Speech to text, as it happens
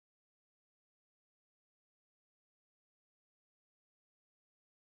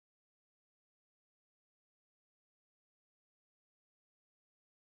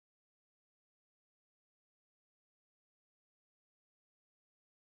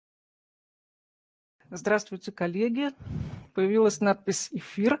Здравствуйте, коллеги. Появилась надпись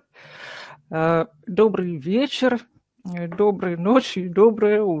 «Эфир». Добрый вечер, доброй ночи и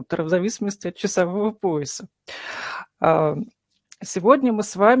доброе утро, в зависимости от часового пояса. Сегодня мы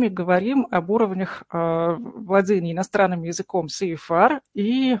с вами говорим об уровнях владения иностранным языком CEFR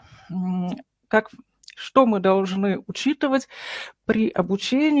и что мы должны учитывать при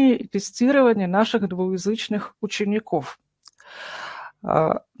обучении и тестировании наших двуязычных учеников.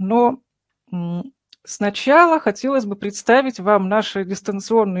 Но сначала хотелось бы представить вам наши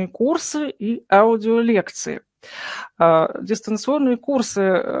дистанционные курсы и аудиолекции. Дистанционные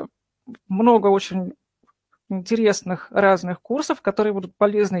курсы, много очень интересных разных курсов, которые будут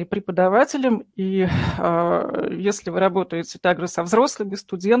полезны и преподавателям, и если вы работаете также со взрослыми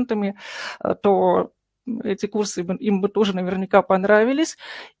студентами, то эти курсы им бы тоже наверняка понравились,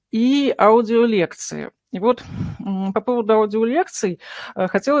 и аудиолекции. И вот по поводу аудиолекций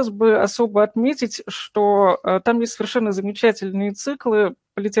хотелось бы особо отметить, что там есть совершенно замечательные циклы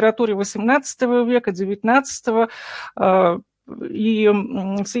по литературе XVIII века, XIX, и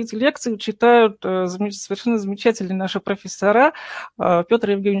все эти лекции читают совершенно замечательные наши профессора Петр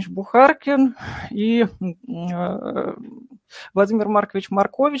Евгеньевич Бухаркин и Владимир Маркович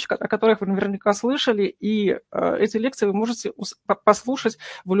Маркович, о которых вы наверняка слышали, и эти лекции вы можете послушать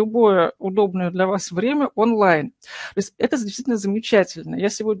в любое удобное для вас время онлайн. То есть это действительно замечательно. Я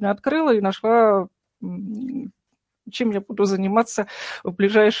сегодня открыла и нашла, чем я буду заниматься в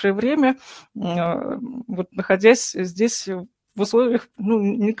ближайшее время, вот находясь здесь в условиях,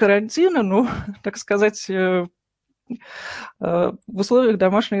 не карантина, но, так сказать, в условиях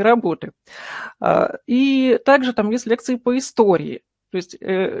домашней работы. И также там есть лекции по истории. То есть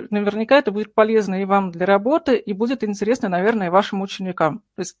наверняка это будет полезно и вам для работы, и будет интересно, наверное, и вашим ученикам.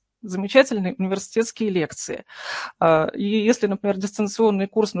 То есть замечательные университетские лекции. И если, например, дистанционный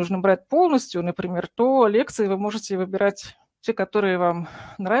курс нужно брать полностью, например, то лекции вы можете выбирать те, которые вам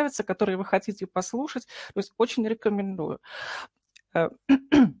нравятся, которые вы хотите послушать. То есть очень рекомендую.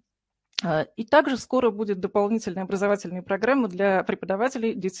 И также скоро будет дополнительная образовательная программа для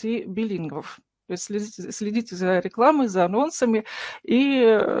преподавателей детей-билингвов. То есть следите за рекламой, за анонсами,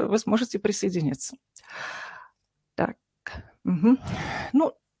 и вы сможете присоединиться. Так,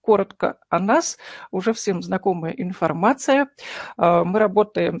 коротко о нас, уже всем знакомая информация. Мы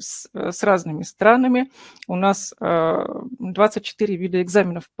работаем с разными странами. У нас 24 вида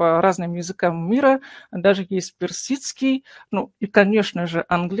экзаменов по разным языкам мира, даже есть персидский, и, конечно же,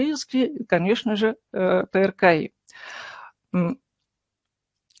 английский, и, конечно же, ТРКИ.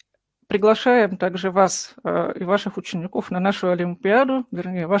 Приглашаем также вас и ваших учеников на нашу Олимпиаду,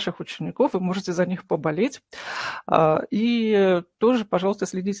 вернее, ваших учеников, вы можете за них поболеть. И тоже, пожалуйста,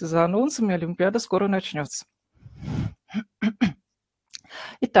 следите за анонсами, Олимпиада скоро начнется.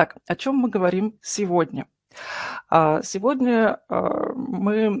 Итак, о чем мы говорим сегодня? Сегодня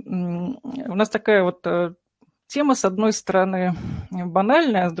у нас такая вот тема, с одной стороны,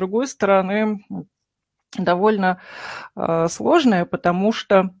 банальная, а с другой стороны, довольно сложная, потому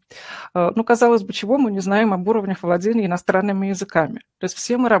что, казалось бы, чего мы не знаем об уровнях владения иностранными языками. То есть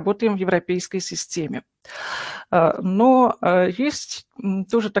все мы работаем в европейской системе. Но есть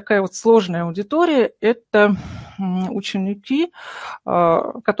тоже такая вот сложная аудитория, это ученики,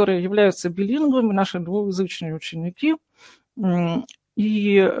 которые являются билингвами, наши двуязычные ученики,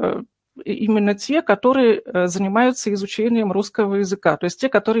 и именно те, которые занимаются изучением русского языка, то есть те,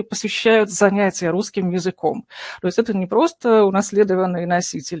 которые посещают занятия русским языком. То есть это не просто унаследованные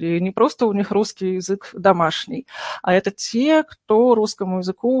носители, не просто у них русский язык домашний, а это те, кто русскому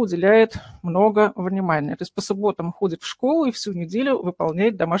языку уделяет много внимания. То есть по субботам ходит в школу и всю неделю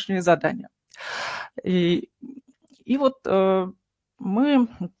выполняет домашние задания. И вот мы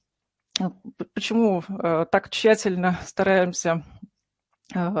почему так тщательно стараемся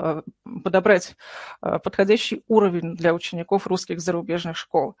подобрать подходящий уровень для учеников русских зарубежных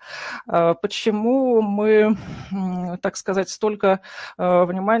школ. Почему мы, так сказать, столько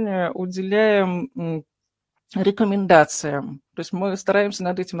внимания уделяем рекомендациям? То есть мы стараемся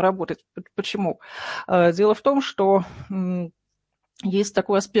над этим работать. Почему? Дело в том, что есть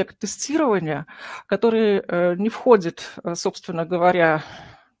такой аспект тестирования, который не входит, собственно говоря,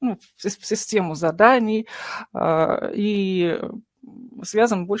 в систему заданий и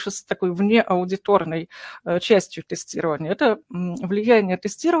связан больше с такой внеаудиторной частью тестирования. Это влияние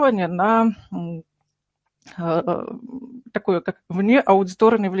тестирования на такое, как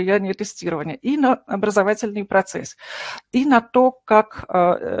внеаудиторное влияние тестирования и на образовательный процесс, и на то, как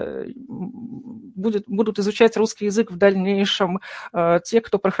будут изучать русский язык в дальнейшем те,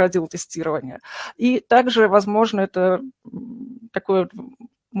 кто проходил тестирование. И также, возможно, это такое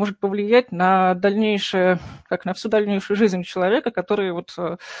может повлиять на дальнейшее, как на всю дальнейшую жизнь человека, который, вот,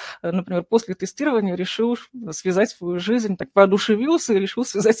 например, после тестирования решил связать свою жизнь, так воодушевился и решил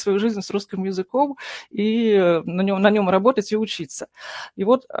связать свою жизнь с русским языком и на нем работать и учиться. И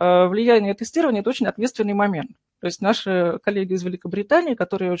вот влияние тестирования – это очень ответственный момент. То есть наши коллеги из Великобритании,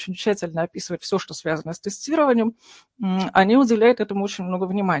 которые очень тщательно описывают все, что связано с тестированием, они уделяют этому очень много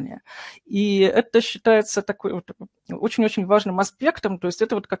внимания. И это считается такой вот очень-очень важным аспектом, то есть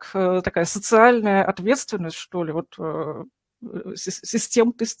это вот как такая социальная ответственность, что ли, вот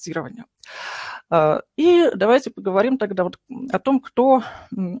систем тестирования. И давайте поговорим тогда вот о том, кто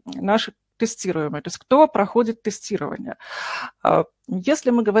наши тестируемые, то есть кто проходит тестирование.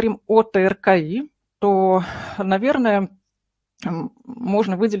 Если мы говорим о ТРКИ, то, наверное,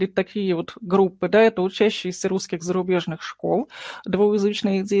 можно выделить такие вот группы, да, это учащиеся русских зарубежных школ,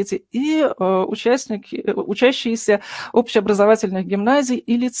 двуязычные дети, и учащиеся общеобразовательных гимназий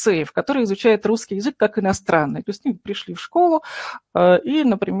и лицеев, которые изучают русский язык как иностранный. То есть они пришли в школу и,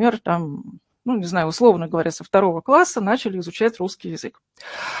 например, там, ну, не знаю, условно говоря, со 2 класса начали изучать русский язык.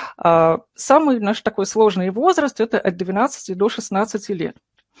 Самый наш такой сложный возраст – это от 12 до 16 лет.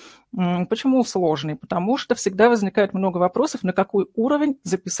 Почему сложный? Потому что всегда возникает много вопросов, на какой уровень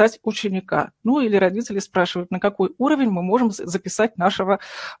записать ученика. Ну или родители спрашивают, на какой уровень мы можем записать нашего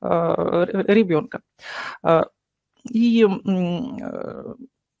ребенка. И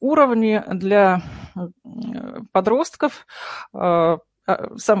уровни для подростков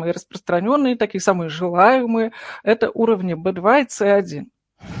самые распространенные, такие самые желаемые, это уровни B2 и C1.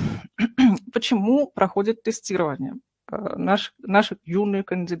 Почему проходит тестирование наши юные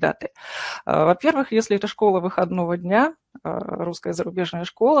кандидаты? Во-первых, если это школа выходного дня, русская зарубежная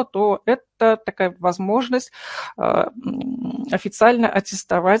школа, то это такая возможность официально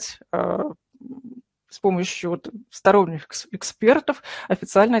аттестовать с помощью вот сторонних экспертов,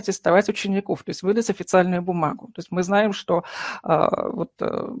 официально аттестовать учеников, то есть выдать официальную бумагу. То есть мы знаем, что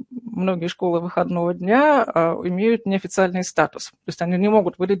многие школы выходного дня имеют неофициальный статус, то есть они не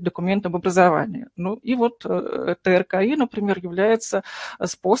могут выдать документ об образовании. Ну и вот ТРКИ, например, является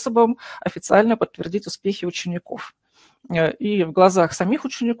способом официально подтвердить успехи учеников. И в глазах самих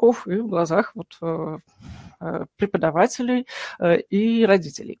учеников, и в глазах вот преподавателей и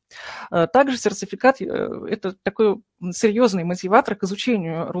родителей. Также сертификат – это такой серьезный мотиватор к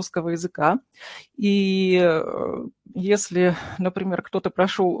изучению русского языка. И если, например, кто-то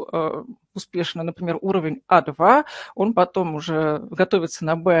прошел успешно, например, уровень А2, он потом уже готовится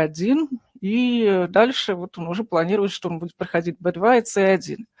на Б1, и дальше вот он уже планирует, что он будет проходить Б2 и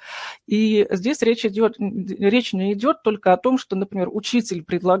С1. И здесь речь не идет только о том, что, например, учитель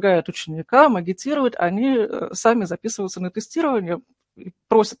предлагает ученикам, агитирует, они сами записываются на тестирование,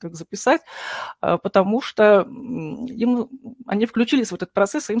 просят их записать, потому что они включились в этот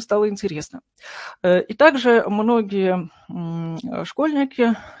процесс, и им стало интересно. И также многие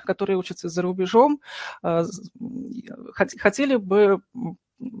школьники, которые учатся за рубежом, хотели бы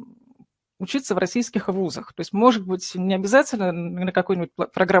учиться в российских вузах. То есть, может быть, не обязательно на какую-нибудь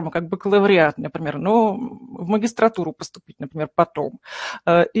программу, как бакалавриат, например, но в магистратуру поступить, например, потом.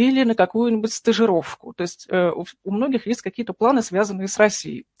 Или на какую-нибудь стажировку. То есть у многих есть какие-то планы, связанные с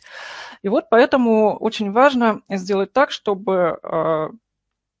Россией. И вот поэтому очень важно сделать так, чтобы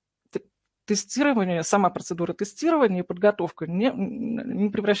тестирование, сама процедура тестирования и подготовка не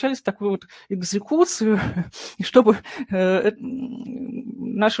превращались в такую вот экзекуцию, и чтобы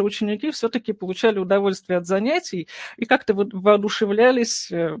наши ученики все-таки получали удовольствие от занятий и как-то воодушевлялись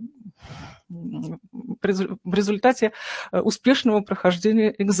в результате успешного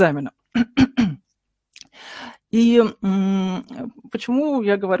прохождения экзамена. И почему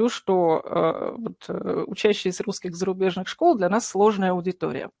я говорю, что учащиеся русских зарубежных школ для нас сложная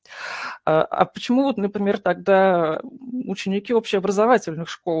аудитория? А почему, вот, например, тогда ученики общеобразовательных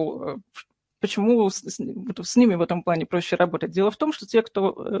школ, почему с ними в этом плане проще работать? Дело в том, что те,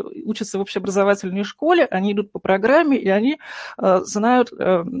 кто учится в общеобразовательной школе, они идут по программе, и они знают,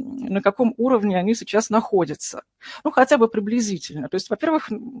 на каком уровне они сейчас находятся. Ну, хотя бы приблизительно. То есть, во-первых,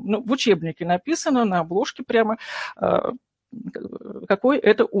 в учебнике написано, на обложке прямо, какой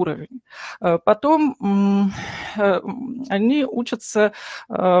это уровень. Потом они учатся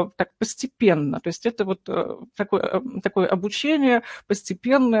так постепенно, то есть это вот такое обучение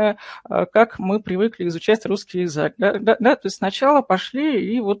постепенное, как мы привыкли изучать русский язык. Да, то есть сначала пошли,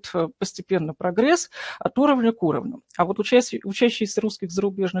 и вот постепенно прогресс от уровня к уровню. А вот учащиеся русских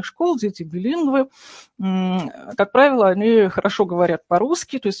зарубежных школ, дети билингвы, как правило, они хорошо говорят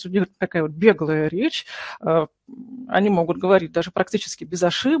по-русски, то есть у них такая вот беглая речь, они могут говорить даже практически без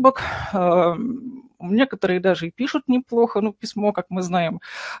ошибок, некоторые даже и пишут неплохо, ну, письмо, как мы знаем,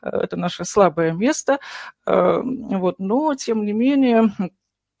 это наше слабое место, вот, но, тем не менее,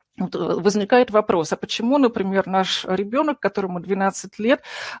 возникает вопрос, а почему, например, наш ребенок, которому 12 лет,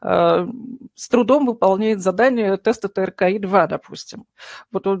 с трудом выполняет задание теста ТРКИ-2, допустим.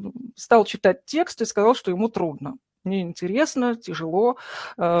 Вот он стал читать текст и сказал, что ему трудно, неинтересно, тяжело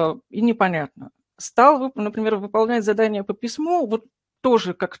и непонятно. Стал, например, выполнять задание по письму, вот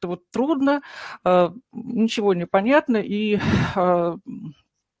тоже как-то вот трудно, ничего не понятно и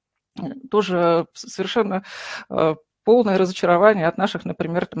тоже совершенно полное разочарование от наших,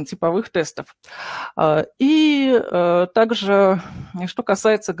 например, там, типовых тестов. И также, что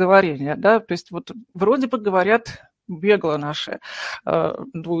касается говорения, да, то есть вот вроде бы говорят бегло наши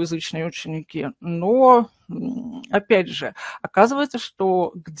двуязычные ученики, но, опять же, оказывается,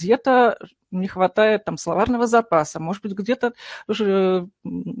 что где-то не хватает там словарного запаса, может быть, где-то тоже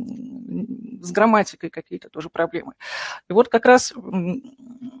с грамматикой какие-то тоже проблемы. И вот как раз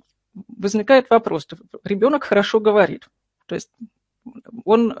возникает вопрос, ребенок хорошо говорит, то есть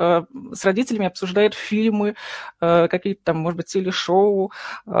он с родителями обсуждает фильмы, какие-то там, может быть, телешоу,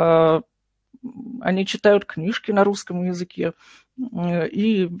 они читают книжки на русском языке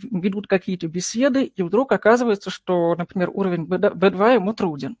и ведут какие-то беседы, и вдруг оказывается, что, например, уровень B2 ему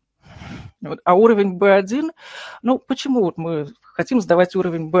труден. Вот. А уровень B1, ну почему вот мы хотим сдавать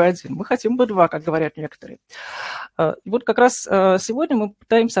уровень B1? Мы хотим B2, как говорят некоторые. И вот как раз сегодня мы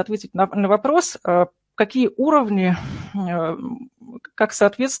пытаемся ответить на вопрос, какие уровни, как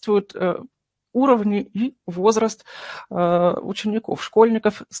соответствуют уровни и возраст учеников,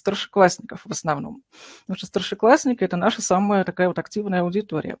 школьников, старшеклассников в основном. Потому что старшеклассники – это наша самая такая вот активная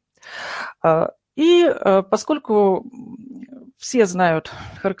аудитория. И поскольку все знают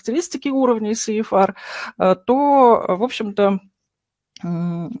характеристики уровней CEFR, то, в общем-то,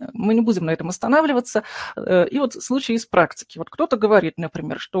 мы не будем на этом останавливаться. И вот случай из практики. Вот кто-то говорит,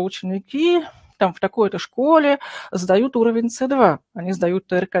 например, что ученики там в такой-то школе сдают уровень C2, они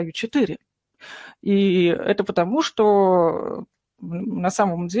сдают ТРК-4. И это потому, что на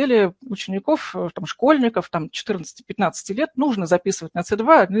самом деле учеников, там, школьников там, 14-15 лет нужно записывать на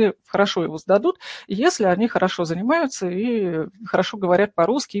C2, они хорошо его сдадут, если они хорошо занимаются и хорошо говорят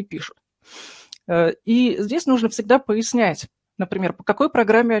по-русски и пишут. И здесь нужно всегда пояснять, например, по какой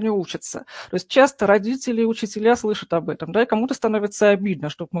программе они учатся. То есть часто родители и учителя слышат об этом, да, и кому-то становится обидно,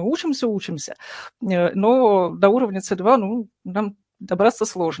 что мы учимся, но до уровня C2, ну, нам добраться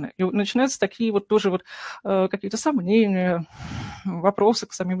сложно. И начинаются такие вот тоже вот какие-то сомнения, вопросы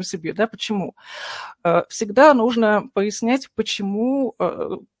к самим себе, да, почему. Всегда нужно пояснять, почему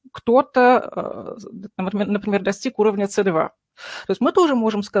кто-то, например, достиг уровня C2. То есть мы тоже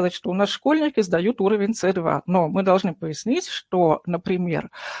можем сказать, что у нас школьники сдают уровень C2, но мы должны пояснить, что,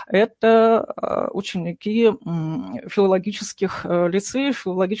 например, это ученики филологических лицеев,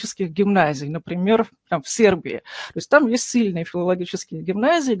 филологических гимназий, например, там, в Сербии. То есть там есть сильные филологические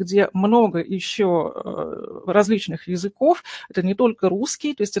гимназии, где много еще различных языков, это не только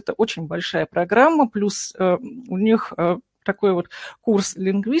русский, то есть это очень большая программа, плюс у них такой вот курс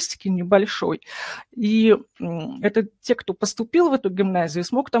лингвистики небольшой. И это те, кто поступил в эту гимназию,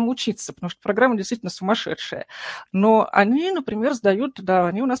 смог там учиться, потому что программа действительно сумасшедшая. Но они, например, сдают, да,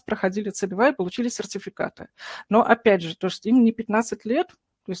 они у нас проходили C2 и получили сертификаты. Но опять же, то есть им не 15 лет,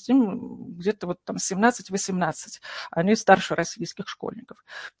 то есть им где-то вот там 17-18, они старше российских школьников.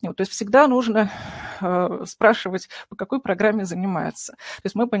 Вот, то есть всегда нужно спрашивать, по какой программе занимаются. То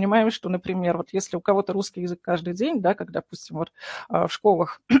есть мы понимаем, что, например, вот если у кого-то русский язык каждый день, да, как, допустим, вот в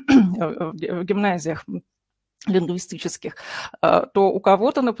школах, в гимназиях лингвистических, то у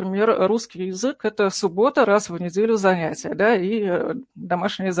кого-то, например, русский язык – это суббота, раз в неделю занятия, да, и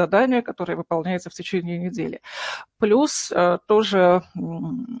домашнее задание, которое выполняется в течение недели. Плюс тоже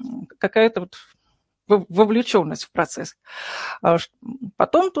какая-то вот вовлеченность в процесс.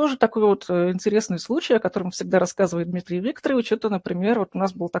 Потом тоже такой вот интересный случай, о котором всегда рассказывает Дмитрий Викторович. Это, например, вот у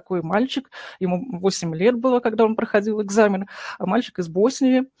нас был такой мальчик, ему 8 лет было, когда он проходил экзамен, мальчик из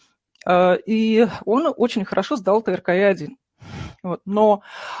Боснии, и он очень хорошо сдал ТРКИ-1. Вот. Но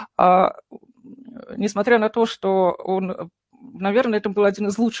несмотря на то, что он, наверное, это был один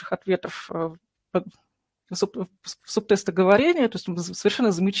из лучших ответов субтеста говорения, то есть он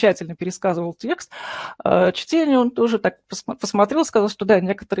совершенно замечательно пересказывал текст. Чтение он тоже так посмотрел, сказал, что да,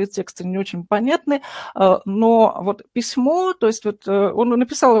 некоторые тексты не очень понятны, но вот письмо, то есть вот он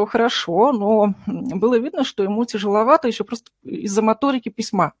написал его хорошо, но было видно, что ему тяжеловато еще просто из-за моторики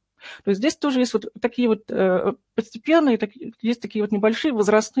письма. То есть здесь тоже есть вот такие вот постепенные, есть такие вот небольшие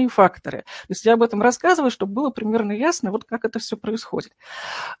возрастные факторы. То есть я об этом рассказываю, чтобы было примерно ясно, вот как это все происходит.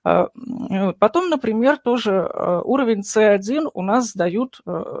 Потом, например, тоже уровень C1 у нас сдают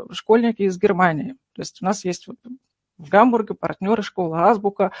школьники из Германии. То есть у нас есть в Гамбурге партнеры школы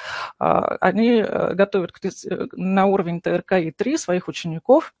 «Азбука». Они готовят на уровень ТРКИ-3 своих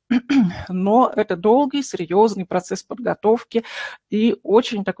учеников, но это долгий, серьезный процесс подготовки и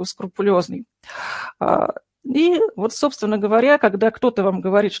очень такой скрупулезный. И вот, собственно говоря, когда кто-то вам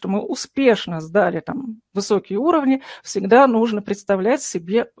говорит, что мы успешно сдали там высокие уровни, всегда нужно представлять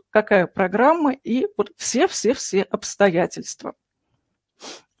себе, какая программа и вот все обстоятельства.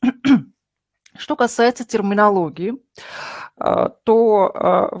 Что касается терминологии,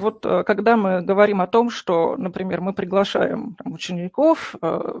 то вот когда мы говорим о том, что, например, мы приглашаем там учеников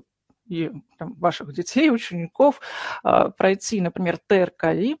и там, ваших детей, учеников пройти, например,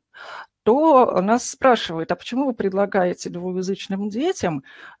 ТРКИ, то нас спрашивают, а почему вы предлагаете двуязычным детям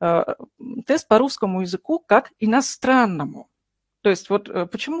тест по русскому языку как иностранному? То есть вот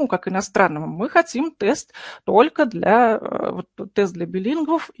почему как иностранному? Мы хотим тест только тест для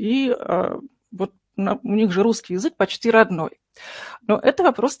билингвов, и вот у них же русский язык почти родной. Но это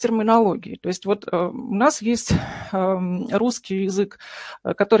вопрос терминологии. То есть вот у нас есть русский язык,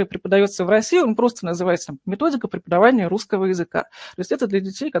 который преподается в России, он просто называется там, методика преподавания русского языка. То есть это для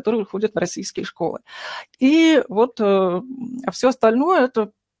детей, которые ходят в российские школы. И вот все остальное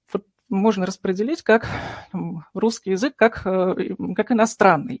это можно распределить как русский язык, как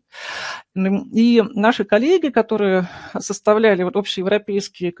иностранный. И наши коллеги, которые составляли вот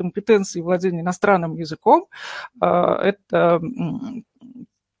общеевропейские компетенции владения иностранным языком, это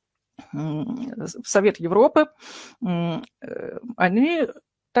Совет Европы, они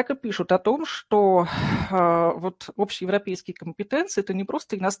так и пишут о том, что вот общеевропейские компетенции – это не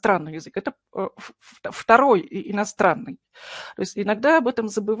просто иностранный язык, это второй иностранный. То есть иногда об этом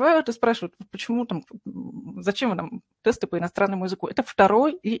забывают и спрашивают, почему там, зачем нам тесты по иностранному языку? Это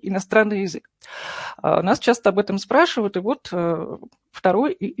второй и иностранный язык. Нас часто об этом спрашивают, и вот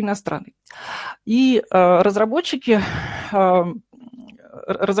второй и иностранный. И разработчики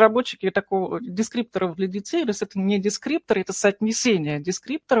такого дескрипторов для детей, то есть это не дескрипторы, это соотнесение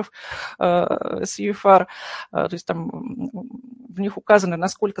дескрипторов CEFR, то есть там в них указано,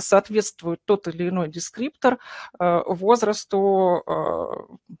 насколько соответствует тот или иной дескриптор возрасту,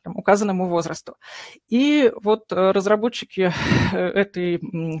 указанному возрасту. И вот разработчики этой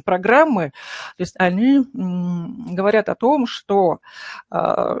программы, то есть они говорят о том, что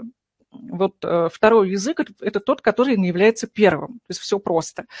вот второй язык – это тот, который не является первым. То есть все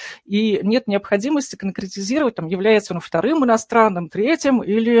просто. И нет необходимости конкретизировать, там, является он вторым иностранным, третьим,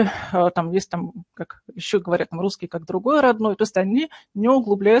 или там есть, там, как еще говорят, там, русский как другой родной. То есть они не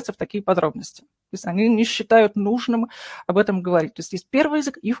углубляются в такие подробности. То есть они не считают нужным об этом говорить. То есть есть первый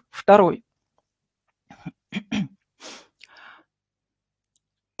язык и второй.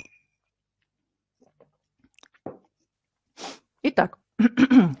 Итак,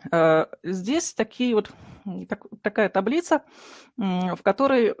 здесь такая таблица, в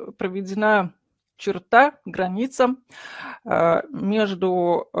которой проведена черта, граница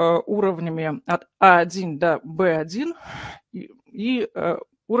между уровнями от А1 до Б1 и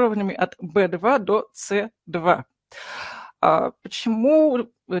уровнями от Б2 до С2. Почему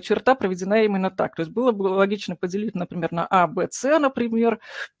черта проведена именно так? То есть было бы логично поделить, например, на А, Б, С, например,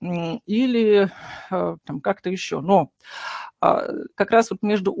 или там как-то еще. Но как раз вот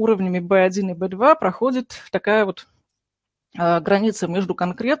между уровнями B1 и B2 проходит такая вот граница между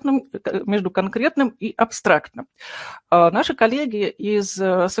конкретным и абстрактным. Наши коллеги из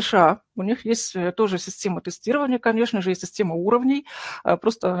США, у них есть тоже система тестирования, конечно же, есть система уровней,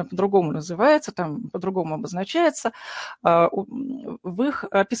 просто она по-другому называется, там по-другому обозначается. В их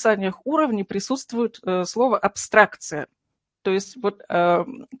описаниях уровней присутствует слово «абстракция». То есть вот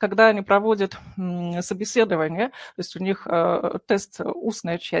когда они проводят собеседование, то есть у них тест,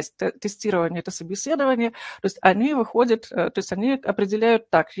 устная часть тестирования – это собеседование, то есть они выходят, то есть они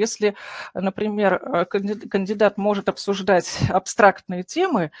определяют так, если, например, кандидат может обсуждать абстрактные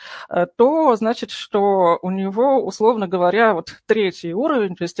темы, то значит, что у него, условно говоря, вот третий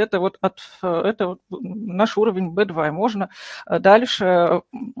уровень, то есть это вот наш уровень B2, и можно дальше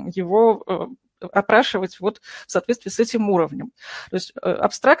его опрашивать вот в соответствии с этим уровнем. То есть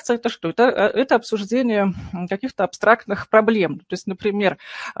абстракция – это что? Это обсуждение каких-то абстрактных проблем. То есть, например,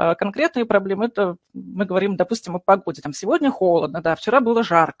 конкретные проблемы – это мы говорим, допустим, о погоде. Там сегодня холодно, да, вчера было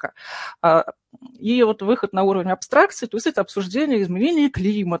жарко. И вот выход на уровень абстракции, то есть это обсуждение изменения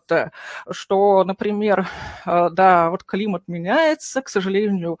климата, что, например, да, вот климат меняется, к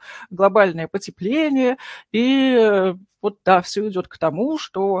сожалению, глобальное потепление, и вот, да, все идет к тому,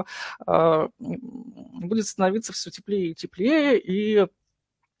 что будет становиться все теплее и теплее, и,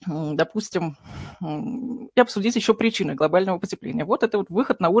 допустим, и обсудить еще причины глобального потепления. Вот это вот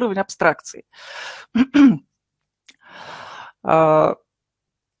выход на уровень абстракции.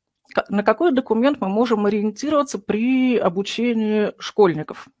 На какой документ мы можем ориентироваться при обучении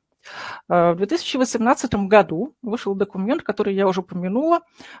школьников? В 2018 году вышел документ, который я уже упомянула.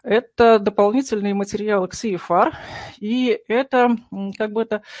 Это дополнительные материалы к CEFR, и это как бы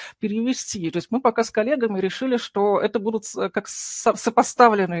это перевести. То есть мы пока с коллегами решили, что это будут как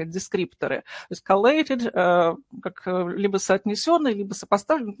сопоставленные дескрипторы. То есть collated, как либо соотнесенные, либо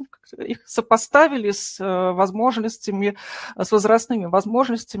сопоставленные. Их сопоставили с возможностями, с возрастными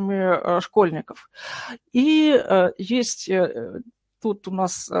возможностями школьников. И есть... Тут у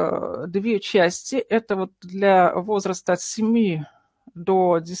нас две части. Это вот для возраста от 7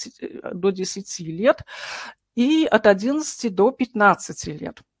 до 10 лет и от 11 до 15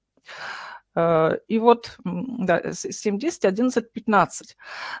 лет. И вот да, 7, 10, 11, 15.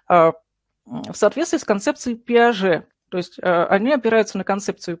 В соответствии с концепцией Пиаже. То есть они опираются на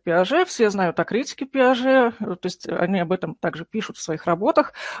концепцию Пиаже, все знают о критике Пиаже, то есть они об этом также пишут в своих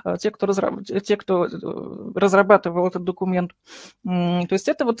работах, те, кто разрабатывал этот документ. То есть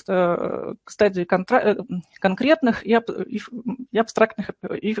это вот стадии конкретных и абстрактных,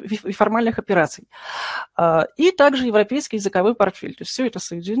 и формальных операций. И также европейский языковой портфель. То есть все это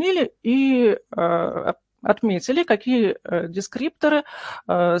соединили и отметили, какие дескрипторы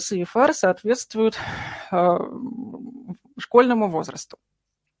CEFR соответствуют школьному возрасту.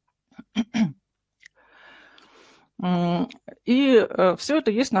 И все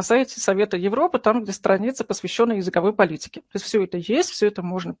это есть на сайте Совета Европы, там, где страница, посвященная языковой политике. То есть все это есть, все это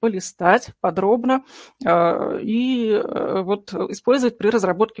можно полистать подробно и вот использовать при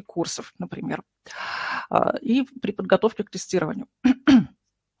разработке курсов, например, и при подготовке к тестированию.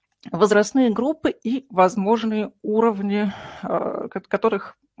 Возрастные группы и возможные уровни,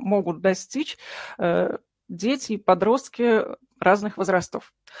 которых могут достичь дети и подростки разных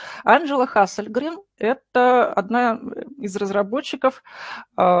возрастов. Анджела Хассельгрен – это одна из разработчиков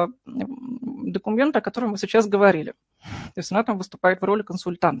документа, о котором мы сейчас говорили. То есть она там выступает в роли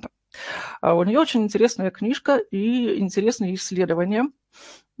консультанта. У нее очень интересная книжка и интересные исследования.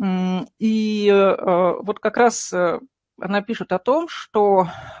 И вот как раз она пишет о том, что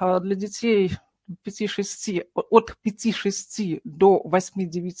для детей от 5-6 до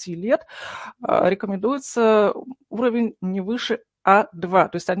 8-9 лет рекомендуется уровень не выше А2.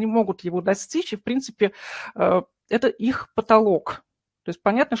 То есть они могут его достичь, и, в принципе, это их потолок. То есть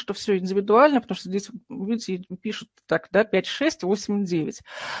понятно, что все индивидуально, потому что здесь, видите, пишут так, да, 5, 6, 8, 9.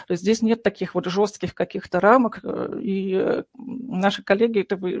 То есть здесь нет таких вот жестких каких-то рамок, и наши коллеги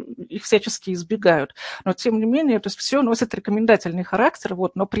их всячески избегают. Но, тем не менее, то есть все носит рекомендательный характер,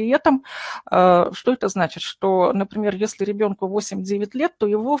 вот, но при этом, что это значит? Что, например, если ребенку 8-9 лет, то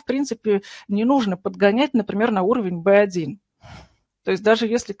его, в принципе, не нужно подгонять, например, на уровень B1. То есть даже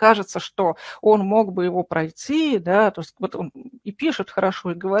если кажется, что он мог бы его пройти, да, то есть вот он и пишет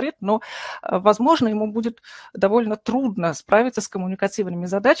хорошо, и говорит, но, возможно, ему будет довольно трудно справиться с коммуникативными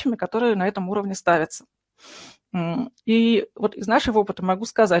задачами, которые на этом уровне ставятся. И вот из нашего опыта могу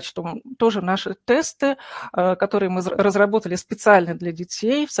сказать, что тоже наши тесты, которые мы разработали специально для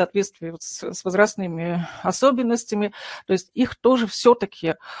детей в соответствии вот с возрастными особенностями, то есть их тоже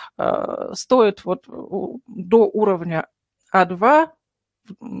все-таки стоит вот до уровня А2,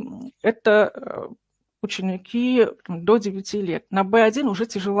 это ученики до 9 лет. На B1 уже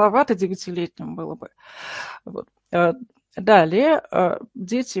тяжеловато 9-летним было бы. Вот. Далее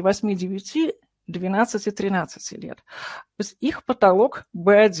дети 8, 9, 12 и 13 лет. То есть их потолок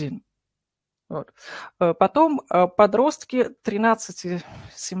B1. Вот. Потом подростки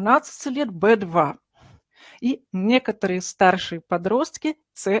 13-17 лет B2. И некоторые старшие подростки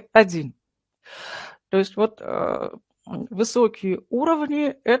C1. То есть вот высокие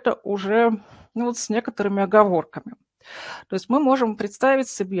уровни – это уже вот с некоторыми оговорками. То есть мы можем представить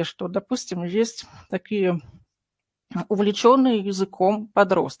себе, что, допустим, есть такие увлеченные языком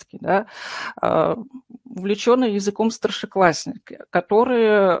подростки, да, увлеченные языком старшеклассники,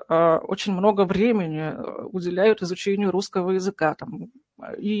 которые очень много времени уделяют изучению русского языка, там,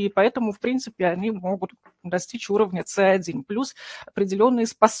 И поэтому, в принципе, они могут достичь уровня C1, плюс определенные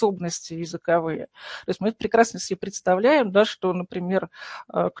способности языковые. То есть мы это прекрасно себе представляем, да, что, например,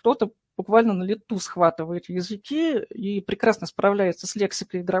 кто-то буквально на лету схватывает языки и прекрасно справляется с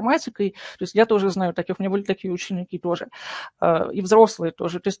лексикой и грамматикой. То есть я тоже знаю таких, у меня были такие ученики тоже, и взрослые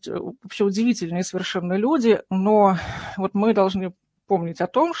тоже. То есть вообще удивительные совершенно люди, но вот мы должны помнить о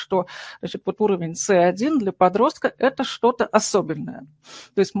том, что, значит, вот уровень C1 для подростка – это что-то особенное.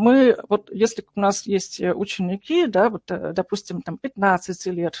 То есть мы, вот если у нас есть ученики, да, вот, допустим, там 15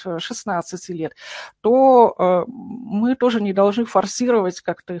 лет, 16 лет, то мы тоже не должны форсировать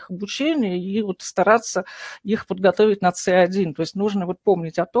как-то их обучение и вот стараться их подготовить на C1. То есть нужно вот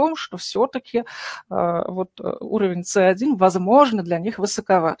помнить о том, что все-таки вот уровень C1, возможно, для них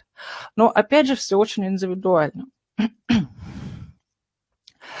высоковат. Но опять же, все очень индивидуально.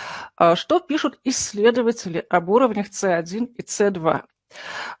 Что пишут исследователи об уровнях C1 и C2?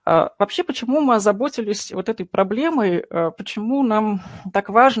 Вообще, почему мы озаботились вот этой проблемой, почему нам так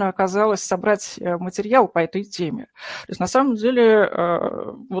важно оказалось собрать материал по этой теме? То есть, на самом деле,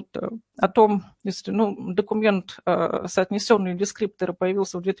 вот о том, если документ «Соотнесенные дескрипторы»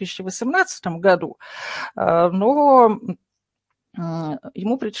 появился в 2018 году, но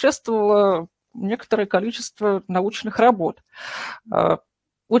ему предшествовало некоторое количество научных работ,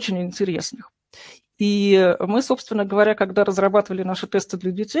 очень интересных. И мы, собственно говоря, когда разрабатывали наши тесты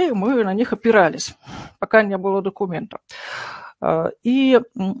для детей, мы на них опирались, пока не было документа. И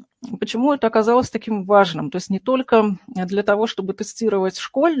почему это оказалось таким важным? То есть не только для того, чтобы тестировать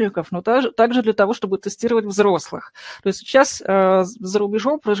школьников, но также для того, чтобы тестировать взрослых. То есть сейчас за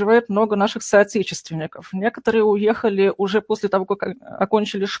рубежом проживает много наших соотечественников. Некоторые уехали уже после того, как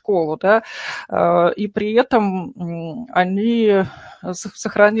окончили школу, да, и при этом они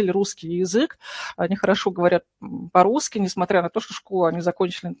сохранили русский язык, они хорошо говорят по-русски, несмотря на то, что школу они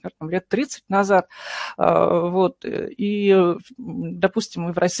закончили, например, лет 30 назад. Вот. И, допустим,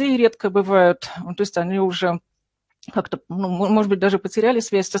 и в России редко бывают, то есть они уже как-то, может быть, даже потеряли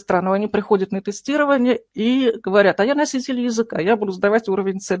связь со страной, они приходят на тестирование и говорят, а я носитель языка, я буду сдавать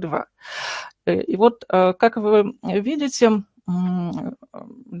уровень C2. И вот, как вы видите,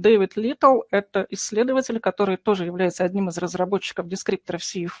 Дэвид Литтл – это исследователь, который тоже является одним из разработчиков дескрипторов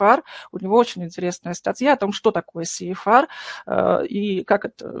CEFR. У него очень интересная статья о том, что такое CEFR и как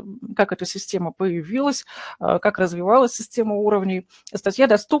эта система появилась, как развивалась система уровней. Статья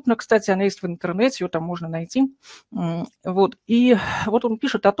доступна, кстати, она есть в интернете, ее там можно найти. Вот. И вот он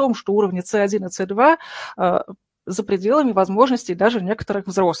пишет о том, что уровни C1 и C2 за пределами возможностей даже некоторых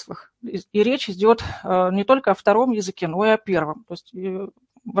взрослых. И речь идет не только о втором языке, но и о первом, то есть и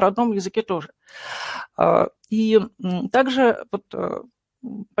в родном языке тоже. И также вот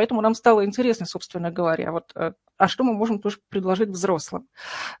поэтому нам стало интересно, собственно говоря, вот, а что мы можем тоже предложить взрослым?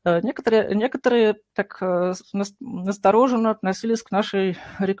 Некоторые так настороженно относились к нашей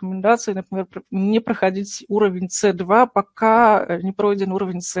рекомендации, например, не проходить уровень C2, пока не пройден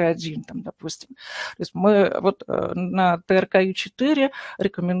уровень C1, там, допустим. То есть мы вот на ТРКИ-4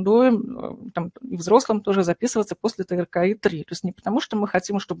 рекомендуем там, и взрослым тоже записываться после ТРКИ-3. То есть не потому, что мы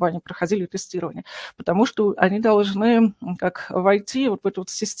хотим, чтобы они проходили тестирование, потому что они должны как войти вот в эту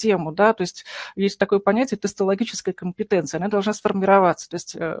вот систему, да, то есть есть такое понятие тестологической компетенции, она должна сформироваться, то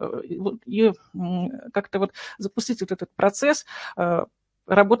есть и как-то вот запустить вот этот процесс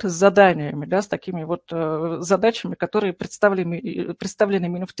работы с заданиями, да, с такими вот задачами, которые представлены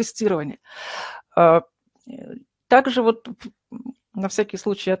именно в тестировании. Также вот на всякий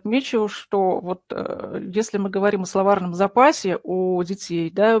случай отмечу, что вот если мы говорим о словарном запасе у детей,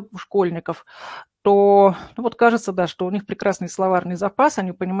 да, у школьников, то вот кажется, да, что у них прекрасный словарный запас,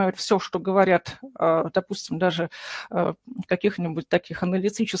 они понимают все, что говорят, допустим, даже в каких-нибудь таких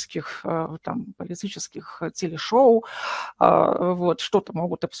аналитических, там, политических телешоу, вот, что-то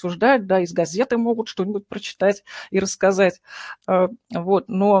могут обсуждать, да, из газеты могут что-нибудь прочитать и рассказать, вот,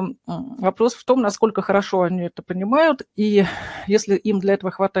 но вопрос в том, насколько хорошо они это понимают, и если им для этого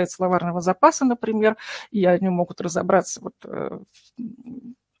хватает словарного запаса, например, и они могут разобраться вот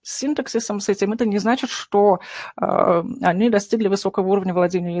с синтаксисом, с этим, это не значит, что они достигли высокого уровня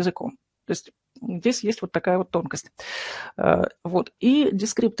владения языком. То есть здесь есть вот такая вот тонкость. Вот. И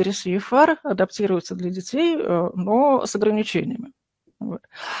дескрипторы CEFR адаптируются для детей, но с ограничениями. Вот.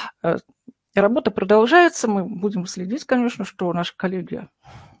 Работа продолжается, мы будем следить, конечно, что наши коллеги,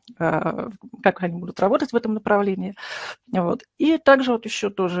 как они будут работать в этом направлении. Вот. И также вот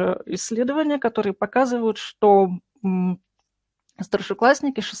еще тоже исследования, которые показывают, что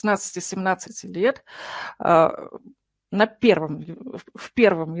старшеклассники 16-17 лет в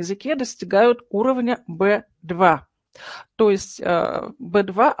первом языке достигают уровня B2. То есть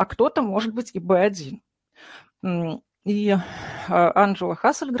B2, а кто-то может быть и B1. И Анджела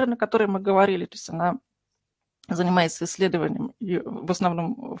Хассельгрен, о которой мы говорили, то есть она занимается исследованием и в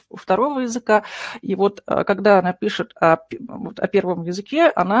основном второго языка. И вот когда она пишет о первом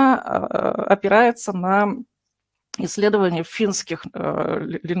языке, она опирается на исследования финских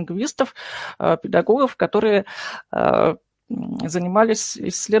лингвистов, педагогов, которые занимались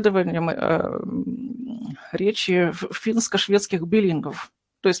исследованием речи финско-шведских билингвов.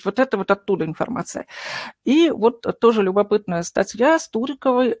 То есть вот это вот оттуда информация. И вот тоже любопытная статья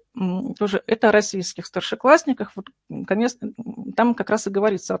Стуриковой, тоже это о российских старшеклассниках. Вот, конечно, там как раз и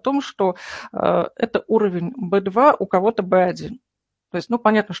говорится о том, что это уровень B2, у кого-то B1. То есть, ну,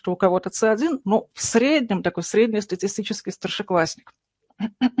 понятно, что у кого-то C1, но в среднем такой среднестатистический старшеклассник.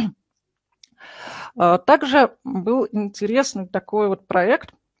 Также был интересный такой вот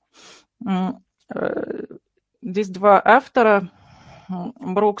проект. Здесь два автора,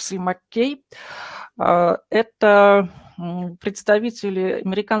 Брукс и Маккей. Это представители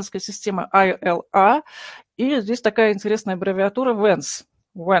американской системы ILA. И здесь такая интересная аббревиатура WENS.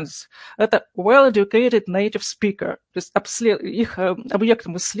 WENS. Это Well-Educated Native Speaker. То есть их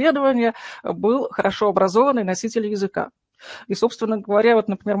объектом исследования был хорошо образованный носитель языка. И, собственно говоря, вот,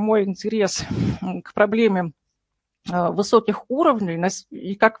 например, мой интерес к проблеме высоких уровней,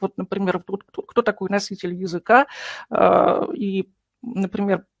 и как вот, например, кто такой носитель языка, и,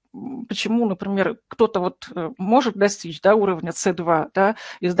 например, почему, например, кто-то вот может достичь, да, уровня C2, да,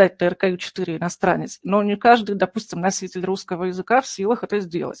 и сдать ТРК-4 иностранец, но не каждый, допустим, носитель русского языка в силах это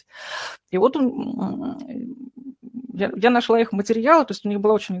сделать. И вот я нашла их материалы, то есть у них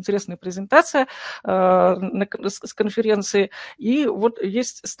была очень интересная презентация с конференции, и вот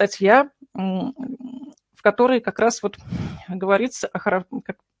есть статья, в которой как раз вот говорится о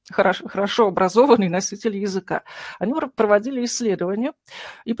хорошо образованный носитель языка. Они проводили исследования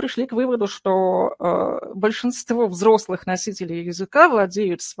и пришли к выводу, что большинство взрослых носителей языка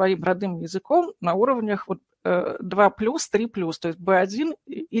владеют своим родным языком на уровнях вот 2+, 3+, то есть B1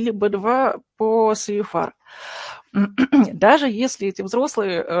 или B2 по CEFR. Даже если эти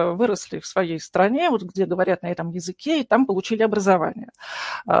взрослые выросли в своей стране, вот где говорят на этом языке, и там получили образование.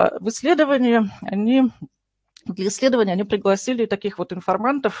 В исследовании для исследования они пригласили таких вот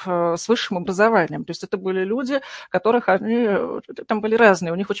информантов с высшим образованием. То есть это были люди, которых там были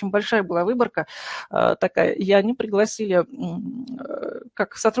разные, у них очень большая была выборка такая. И они пригласили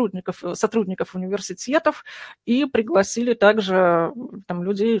как сотрудников университетов и пригласили также там,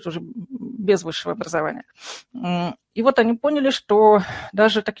 людей уже без высшего образования. И вот они поняли, что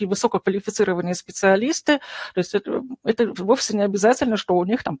даже такие высококвалифицированные специалисты, то есть это вовсе не обязательно, что у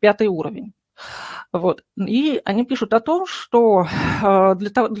них там 5-й уровень. Вот. И они пишут о том, что для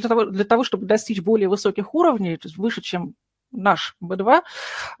того, чтобы достичь более высоких уровней, то есть выше, чем наш B2,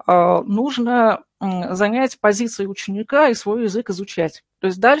 нужно занять позиции ученика и свой язык изучать. То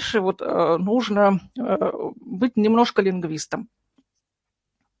есть дальше вот нужно быть немножко лингвистом.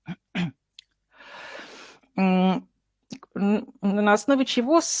 На основе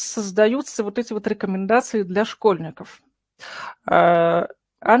чего создаются вот эти вот рекомендации для школьников.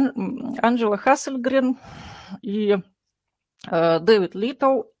 Анджела Хассельгрен и Дэвид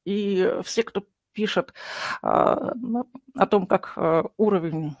Литтл, и все, кто пишет о том, как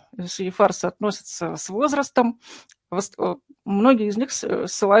уровень CEFR соотносится с возрастом, многие из них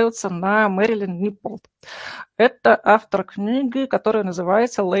ссылаются на Мэрилин Нипполд. Это автор книги, которая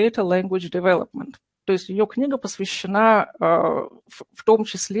называется Later Language Development. То есть ее книга посвящена в том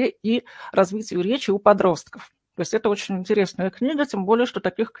числе и развитию речи у подростков. То есть это очень интересная книга, тем более, что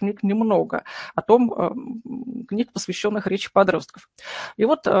таких книг немного, книг, посвященных речи подростков. И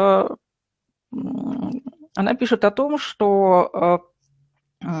вот она пишет о том, что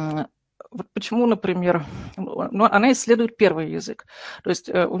вот почему, например, она исследует первый язык, то есть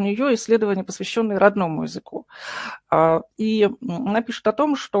у нее исследования, посвященные родному языку. И она пишет о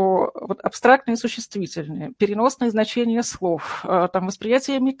том, что вот абстрактные существительные, переносные значения слов, там,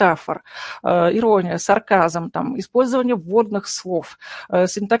 восприятие метафор, ирония, сарказм, там, использование вводных слов,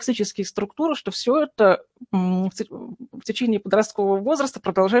 синтаксические структуры, что все это в течение подросткового возраста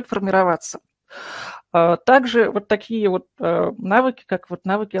продолжает формироваться. Также вот такие вот навыки, как вот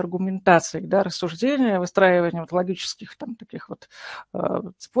навыки аргументации, да, рассуждения, выстраивания вот логических там таких вот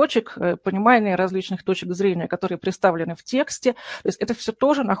цепочек, понимания различных точек зрения, которые представлены в тексте. То есть это все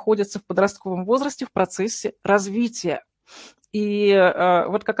тоже находится в подростковом возрасте в процессе развития. И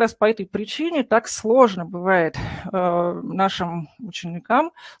вот как раз по этой причине так сложно бывает нашим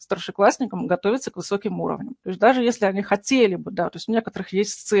ученикам, старшеклассникам готовиться к высоким уровням. То есть даже если они хотели бы, да, то есть у некоторых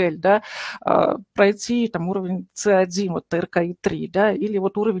есть цель, да, пройти там уровень C1, вот ТРКИ-3, да, или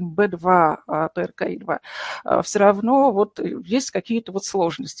вот уровень B2, ТРКИ-2, все равно вот есть какие-то вот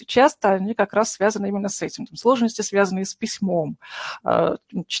сложности. Часто они как раз связаны именно с этим. Там сложности, связанные с письмом,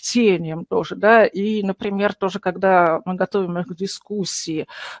 чтением тоже, да, и, например, тоже, когда мы готовим их к дискуссии,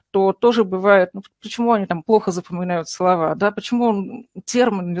 то тоже бывает, ну, почему они там плохо запоминают слова, да, почему он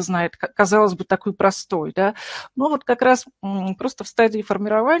термин не знает, казалось бы, такой простой, да, ну, вот как раз просто в стадии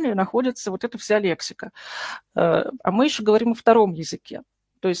формирования находится вот эта вся лексика. А мы еще говорим о втором языке.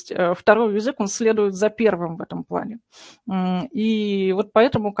 То есть второй язык, он следует за первым в этом плане. И вот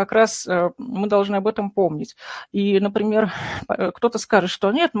поэтому как раз мы должны об этом помнить. И, например, кто-то скажет,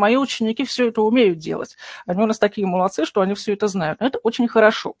 что нет, мои ученики все это умеют делать. Они у нас такие молодцы, что они все это знают. Но это очень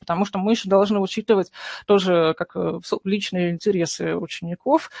хорошо, потому что мы еще должны учитывать тоже как личные интересы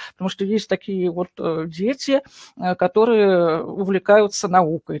учеников, потому что есть такие вот дети, которые увлекаются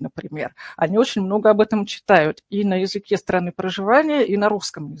наукой, например. Они очень много об этом читают и на языке страны проживания, и на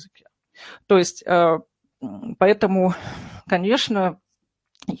русском языке. То есть, поэтому, конечно,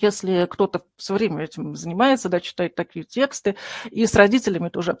 если кто-то все время этим занимается, да, читает такие тексты, и с родителями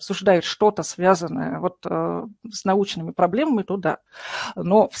тоже обсуждает что-то, связанное вот с научными проблемами, то да.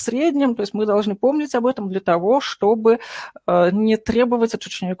 Но в среднем, то есть мы должны помнить об этом для того, чтобы не требовать от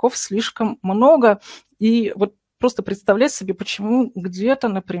учеников слишком много, и вот просто представлять себе, почему где-то,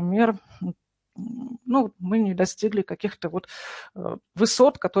 например, ну, мы не достигли каких-то вот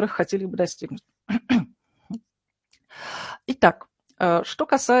высот, которых хотели бы достигнуть. Итак, что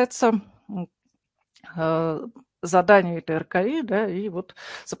касается заданий ТРКИ, да, и вот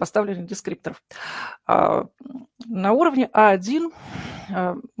сопоставления дескрипторов. На уровне А1,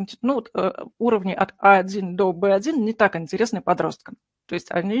 ну, вот, уровни от А1 до Б1 не так интересны подросткам. То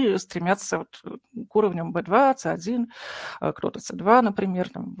есть они стремятся вот к уровням B2, C1, кто-то C2, например,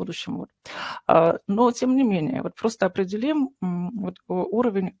 там, в будущем. Вот. Но, тем не менее, вот просто определим вот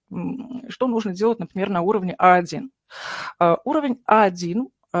уровень, что нужно делать, например, на уровне А1. Уровень А1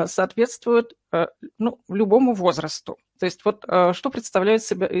 соответствует любому возрасту. То есть вот что представляют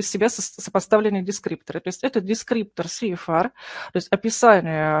из себя сопоставленные дескрипторы? То есть это дескриптор CEFR, то есть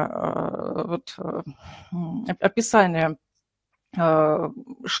описание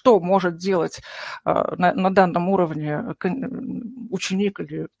что может делать на данном уровне ученик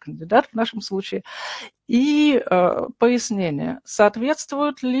или кандидат в нашем случае, и пояснение,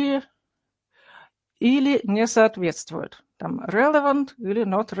 соответствует ли или не соответствует. Там relevant или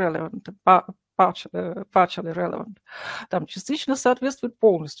not relevant, partially relevant. Там частично соответствует,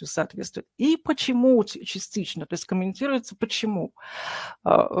 полностью соответствует. И почему частично, то есть комментируется почему.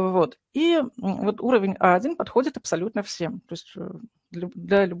 Вот. И вот уровень А1 подходит абсолютно всем, то есть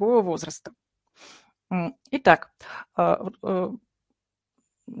для любого возраста. Итак, на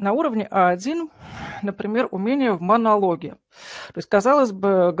уровне А1, например, умение в монологе. То есть, казалось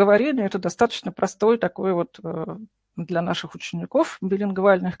бы, говорение – это достаточно простой такой вот для наших учеников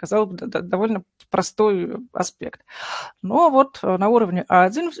билингвальных, казалось бы, довольно простой аспект. Но вот на уровне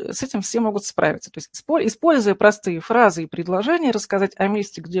А1 с этим все могут справиться. То есть, используя простые фразы и предложения, рассказать о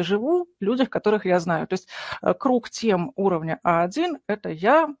месте, где живу, людях, которых я знаю. То есть, круг тем уровня А1 – это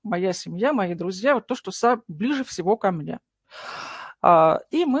я, моя семья, мои друзья, вот то, что ближе всего ко мне.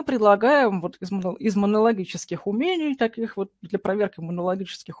 И мы предлагаем вот из монологических умений, таких вот для проверки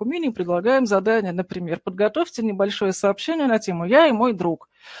монологических умений, предлагаем задание, например, подготовьте небольшое сообщение на тему «Я и мой друг»,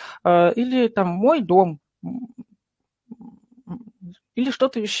 или там «Мой дом», или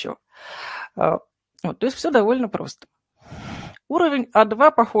что-то еще. Вот, то есть все довольно просто. Уровень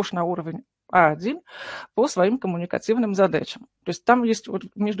А2 похож на уровень А1 по своим коммуникативным задачам. То есть там есть, вот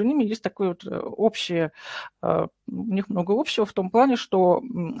между ними есть такое вот общее, у них много общего в том плане, что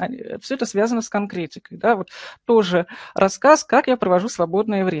все это связано с конкретикой. Да? Вот тоже рассказ, как я провожу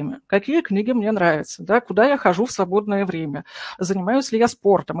свободное время, какие книги мне нравятся, да? Куда я хожу в свободное время, занимаюсь ли я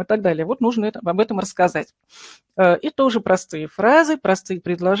спортом и так далее. Вот нужно об этом рассказать. И тоже простые фразы, простые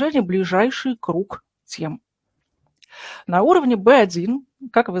предложения, ближайший круг тем. На уровне B1,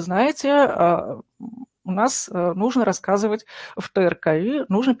 как вы знаете, у нас нужно рассказывать в ТРКИ,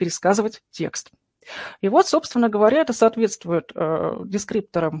 нужно пересказывать текст. И вот, собственно говоря, это соответствует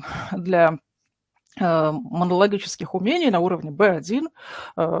дескрипторам для монологических умений на уровне B1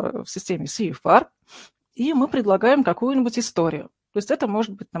 в системе CEFR. И мы предлагаем какую-нибудь историю. То есть это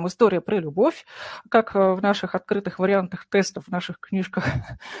может быть там история про любовь, как в наших открытых вариантах тестов, в наших книжках.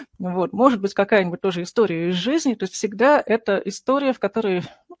 Вот. Может быть какая-нибудь тоже история из жизни. То есть всегда это история, в которой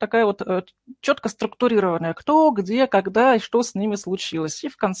такая вот четко структурированная, кто, где, когда и что с ними случилось. И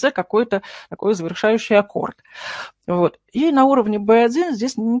в конце какой-то такой завершающий аккорд. Вот. И на уровне B1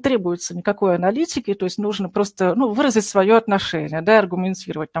 здесь не требуется никакой аналитики, то есть нужно просто выразить свое отношение, да,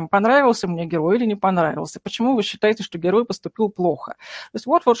 аргументировать, там, понравился мне герой или не понравился, почему вы считаете, что герой поступил плохо. То есть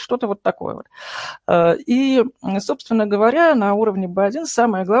вот что-то вот такое вот. И, собственно говоря, на уровне B1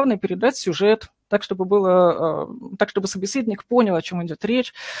 самое главное передать сюжет, так, чтобы собеседник понял, о чем идет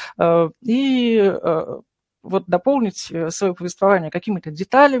речь, и вот дополнить свое повествование какими-то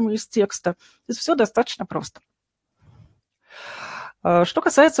деталями из текста. То есть все достаточно просто. Что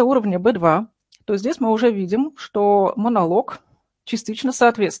касается уровня B2, то здесь мы уже видим, что монолог частично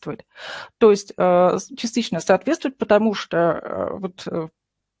соответствует. То есть частично соответствует, потому что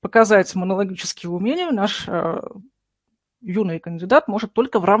показать монологические умения наш юный кандидат может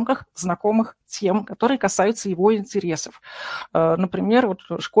только в рамках знакомых тем, которые касаются его интересов. Например, вот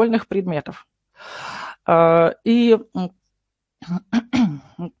школьных предметов. И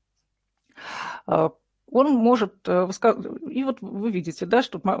он может высказывать, и вот вы видите, да,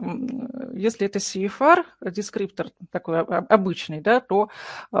 что если это CEFR, дескриптор такой обычный, да, то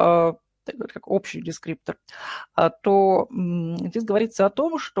как общий дескриптор, то здесь говорится о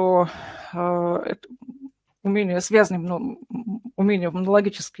том, что умение в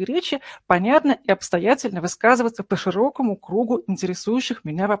монологической речи монологической и обстоятельно высказываться по широкому кругу интересующих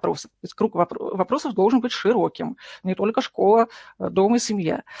меня вопросов. То есть круг вопросов должен быть широким, не только школа, дом и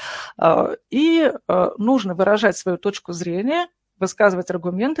семья. И нужно выражать свою точку зрения, высказывать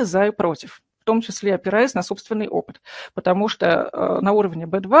аргументы за и против, в том числе опираясь на собственный опыт, потому что на уровне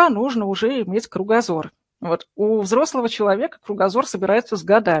B2 нужно уже иметь кругозор. Вот. У взрослого человека кругозор собирается с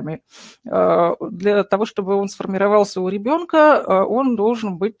годами. Для того, чтобы он сформировался у ребенка, он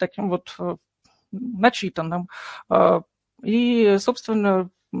должен быть таким вот начитанным. И,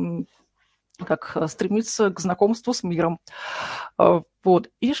 собственно, как стремиться к знакомству с миром. Вот.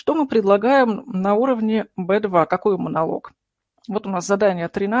 И что мы предлагаем на уровне B2? Какой монолог? Вот у нас задание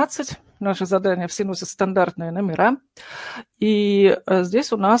 13. Наши задания все носят стандартные номера. И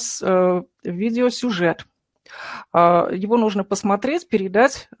здесь у нас видеосюжет. Его нужно посмотреть,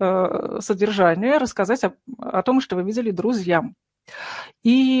 передать содержание, рассказать о том, что вы видели друзьям.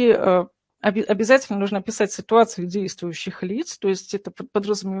 И обязательно нужно описать ситуацию действующих лиц, то есть это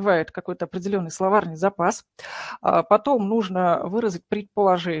подразумевает какой-то определенный словарный запас. Потом нужно выразить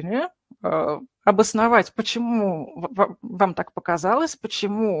предположение, обосновать, почему вам так показалось,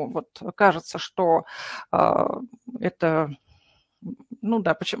 почему вот кажется, что это,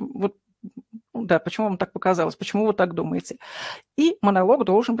 почему вам так показалось, почему вы так думаете. И монолог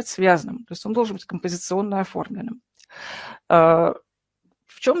должен быть связанным, то есть он должен быть композиционно оформленным. В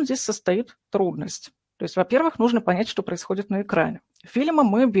чем здесь состоит трудность? То есть, во-первых, нужно понять, что происходит на экране. Фильмы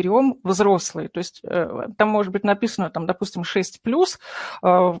мы берем взрослые, то есть там может быть написано, там, допустим, 6+,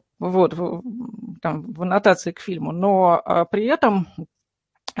 в аннотации к фильму, но при этом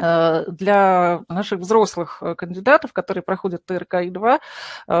для наших взрослых кандидатов, которые проходят ТРК-2,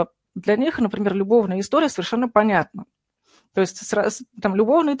 для них, например, любовная история совершенно понятна. То есть там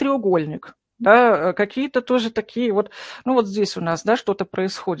любовный треугольник, да, какие-то тоже такие вот, вот здесь у нас, да, что-то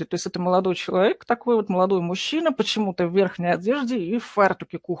происходит. То есть это молодой человек, такой вот молодой мужчина, почему-то в верхней одежде и в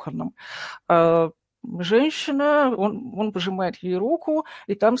фартуке кухонном. Женщина, он пожимает ей руку,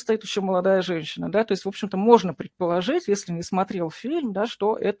 и там стоит еще молодая женщина, да, то есть, в общем-то, можно предположить, если не смотрел фильм, да,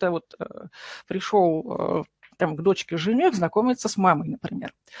 что это вот пришел там, к дочке жених знакомиться с мамой,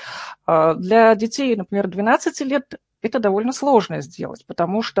 например. Для детей, например, 12 лет это довольно сложно сделать,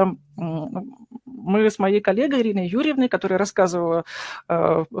 потому что мы с моей коллегой Ириной Юрьевной, которая рассказывала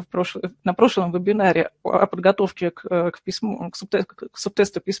на прошлом вебинаре о подготовке к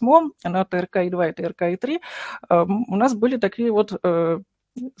субтесту письмом на ТРК-2 и ТРК-3, у нас были такие вот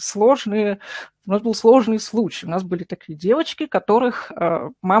сложные, у нас был сложный случай. У нас были такие девочки, которых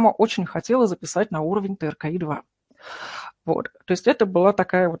мама очень хотела записать на уровень ТРК-2. Вот. То есть это была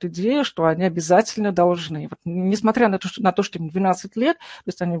такая вот идея, что они обязательно должны. Вот, несмотря на то, что им 12 лет, то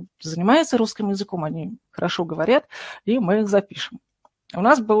есть они занимаются русским языком, они хорошо говорят, и мы их запишем. У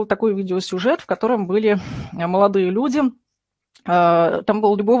нас был такой видеосюжет, в котором были молодые люди, там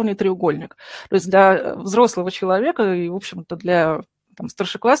был любовный треугольник. То есть для взрослого человека и, в общем-то, для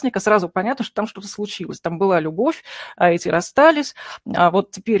старшеклассника сразу понятно, что там что-то случилось. Там была любовь, а эти расстались, а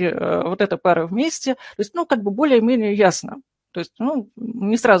вот теперь вот эта пара вместе. То есть, более-менее ясно. То есть, ну,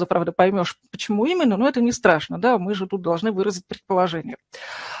 не сразу, правда, поймешь, почему именно, но это не страшно, да, мы же тут должны выразить предположение.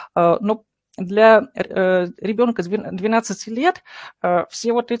 Но для ребенка 12 лет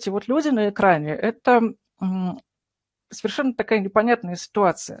все вот эти вот люди на экране – это совершенно такая непонятная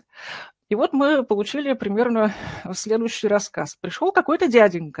ситуация. И вот мы получили примерно следующий рассказ. Пришел какой-то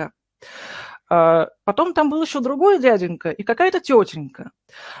дяденька, потом там был еще другой дяденька и какая-то тетенька.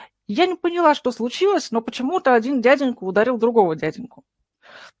 Я не поняла, что случилось, но почему-то один дяденька ударил другого дяденьку.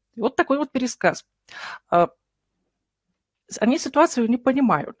 И вот такой вот пересказ. Они ситуацию не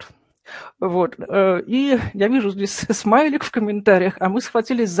понимают. Вот. И я вижу здесь смайлик в комментариях, а мы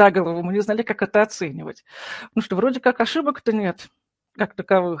схватились за голову, мы не знали, как это оценивать. Потому что вроде как ошибок-то нет как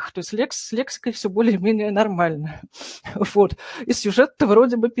таковых. То есть с лексикой все более-менее нормально. Вот. И сюжет-то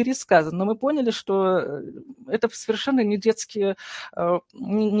вроде бы пересказан. Но мы поняли, что это совершенно не детские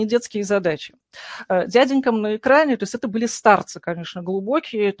задачи. Дяденькам на экране, то есть это были старцы, конечно,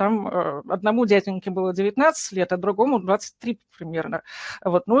 глубокие. Там одному дяденьке было 19 лет, а другому 23 примерно.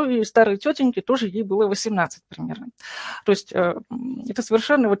 Вот. Ну и старой тетеньке тоже ей было 18 примерно. То есть это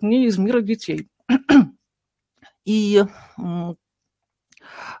совершенно вот не из мира детей. И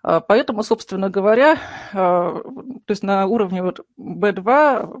поэтому, собственно говоря, то есть на уровне вот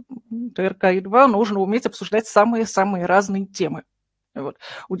B2, ТРК-2 нужно уметь обсуждать самые-самые разные темы. Вот.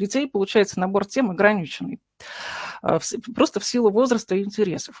 У детей получается набор тем ограниченный, просто в силу возраста и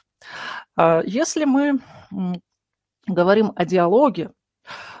интересов. Если мы говорим о диалоге,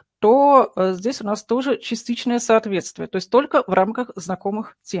 то здесь у нас тоже частичное соответствие, то есть только в рамках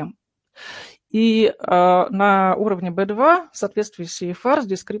знакомых тем. И на уровне B2 в соответствии с CEFR, с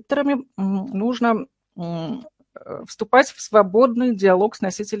дескрипторами, нужно вступать в свободный диалог с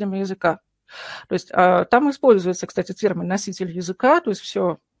носителями языка. То есть там используется, кстати, термин «носитель языка», то есть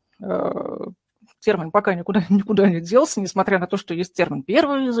все, термин пока никуда не делся, несмотря на то, что есть термин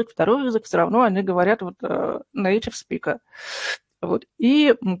 «первый язык», «второй язык», все равно они говорят вот «native speaker». Вот.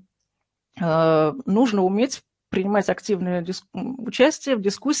 И нужно уметь принимать активное участие в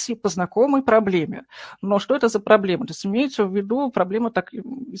дискуссии по знакомой проблеме. Но что это за проблема? То есть имеется в виду проблема так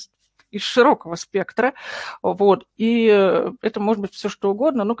из широкого спектра. Вот. И это может быть все что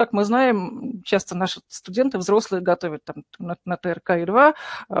угодно. Но, как мы знаем, часто наши студенты взрослые готовят там, на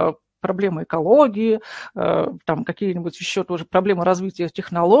ТРК-2 проблемы экологии, там какие-нибудь еще тоже проблемы развития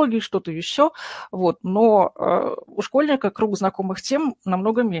технологий, что-то еще. Вот. Но у школьника круг знакомых тем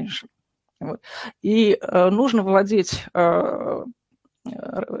намного меньше. Вот. И нужно владеть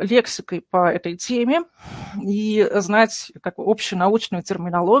лексикой по этой теме и знать как общенаучную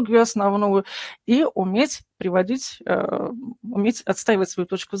терминологию основную и уметь уметь отстаивать свою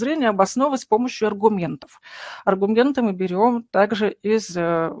точку зрения, обосновывать с помощью аргументов. Аргументы мы берем также из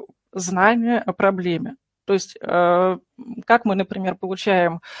знания о проблеме. То есть как мы, например,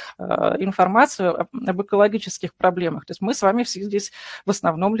 получаем информацию об экологических проблемах. То есть мы с вами все здесь в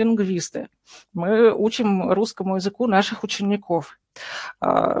основном лингвисты. Мы учим русскому языку наших учеников.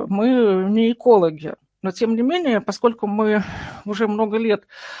 Мы не экологи. Но, тем не менее, поскольку мы уже много лет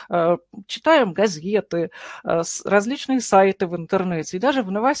читаем газеты, различные сайты в интернете, и даже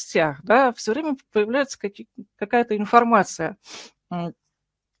в новостях, да, все время появляется какая-то информация.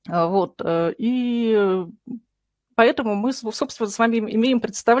 Вот. И поэтому мы, собственно, с вами имеем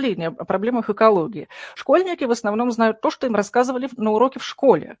представление о проблемах экологии. Школьники в основном знают то, что им рассказывали на уроке в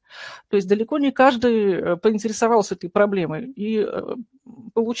школе. То есть далеко не каждый поинтересовался этой проблемой. И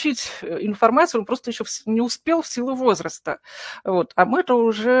получить информацию он просто еще не успел в силу возраста. Вот. А мы-то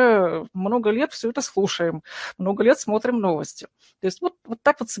уже много лет все это слушаем, много лет смотрим новости. То есть вот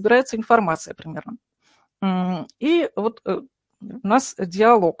так вот собирается информация примерно. И вот у нас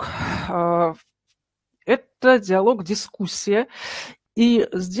диалог. Это диалог-дискуссия. И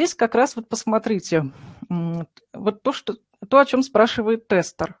здесь как раз вот посмотрите, вот то, о чем спрашивает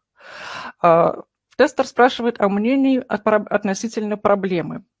тестер. Тестер спрашивает о мнении относительно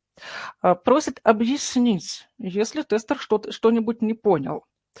проблемы. Просит объяснить, если тестер что-нибудь не понял.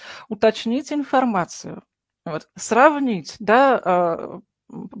 Уточнить информацию. Вот, сравнить, да,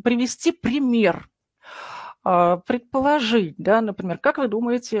 привести пример. Предположить, да, например, как вы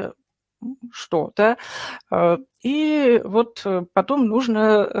думаете, что, да, и вот потом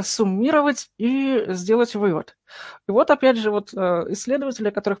нужно суммировать и сделать вывод. И вот опять же вот исследователи,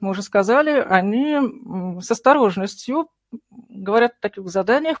 о которых мы уже сказали, они с осторожностью говорят о таких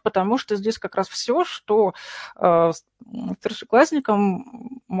заданиях, потому что здесь как раз все, что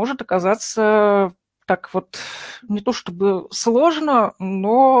старшеклассникам может оказаться так вот не то чтобы сложно,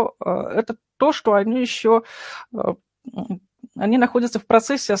 но это то, что они еще они находятся в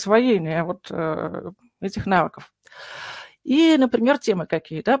процессе освоения вот этих навыков. И, например, темы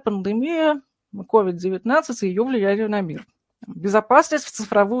какие, да, пандемия, COVID-19 и ее влияние на мир. Безопасность в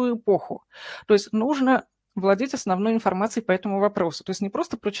цифровую эпоху. То есть нужно владеть основной информацией по этому вопросу. То есть не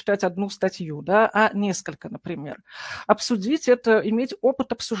просто прочитать одну статью, да, а несколько, например. Обсудить это, иметь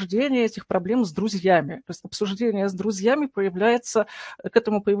опыт обсуждения этих проблем с друзьями. То есть обсуждение с друзьями к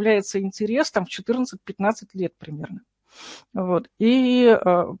этому появляется интерес там, в 14-15 лет примерно. Вот. И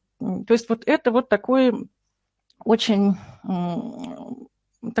то есть вот это вот такой очень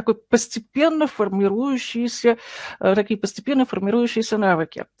такие постепенно формирующиеся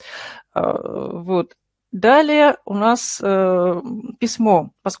навыки. Вот. Далее у нас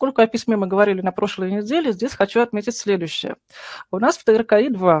письмо. Поскольку о письме мы говорили на прошлой неделе, здесь хочу отметить следующее. У нас в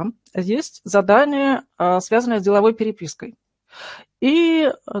ТРКИ-2 есть задание, связанное с деловой перепиской.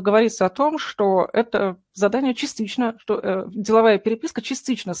 И говорится о том, что это задание частично, что деловая переписка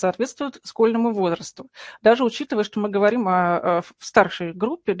частично соответствует школьному возрасту. Даже учитывая, что мы говорим о старшей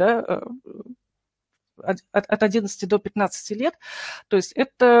группе, да, от 11 до 15 лет, то есть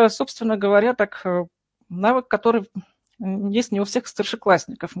это, собственно говоря, навык, который есть не у всех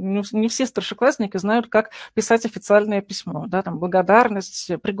старшеклассников. Не все старшеклассники знают, как писать официальное письмо. Да, там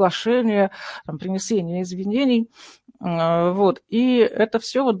благодарность, приглашение, там, принесение извинений. Вот. И это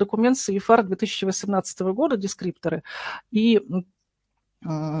все вот документ CEFR 2018 года, дескрипторы. И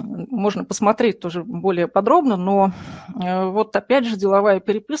можно посмотреть тоже более подробно, но вот опять же деловая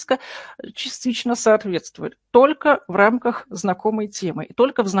переписка частично соответствует только в рамках знакомой темы и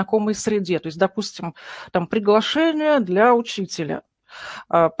только в знакомой среде. То есть, допустим, там приглашение для учителя,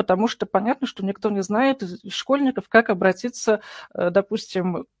 потому что понятно, что никто не знает из школьников, как обратиться,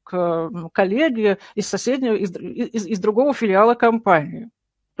 допустим, к коллеге из соседнего, из другого филиала компании.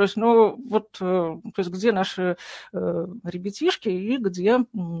 То есть, где наши ребятишки и где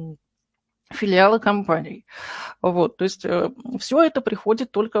филиалы компаний. Вот, то есть все это приходит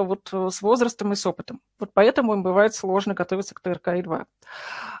только вот с возрастом и с опытом. Вот поэтому им бывает сложно готовиться к ТРКИ-2.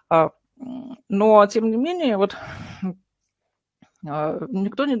 Но, тем не менее, вот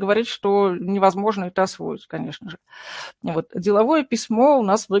никто не говорит, что невозможно это освоить, конечно же. Вот, деловое письмо у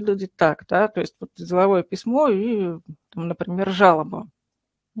нас выглядит так, да, то есть вот деловое письмо и, например, жалоба.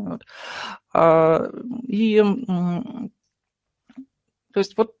 Вот. То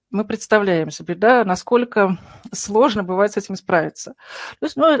есть вот мы представляем себе, да, насколько сложно бывает с этим справиться. То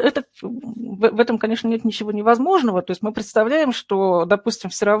есть, в этом, конечно, нет ничего невозможного. То есть мы представляем, что, допустим,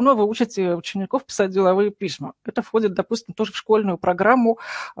 все равно вы учите учеников писать деловые письма. Это входит, допустим, тоже в школьную программу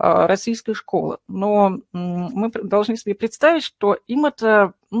российской школы. Но мы должны себе представить, что им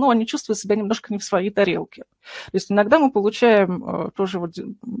это, они чувствуют себя немножко не в своей тарелке. То есть иногда мы получаем тоже вот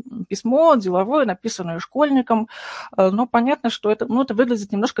письмо деловое, написанное школьником, но понятно, что это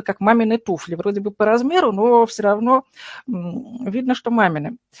выглядит немножко как мамины туфли. Вроде бы по размеру, но все равно видно, что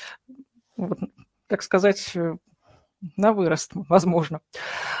мамины. Вот, так сказать, на вырост, возможно.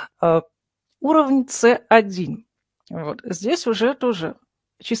 Уровень C1. Вот. Здесь уже тоже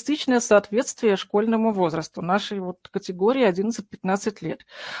частичное соответствие школьному возрасту, нашей вот категории 11-15 лет.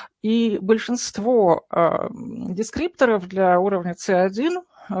 И большинство дескрипторов для уровня C1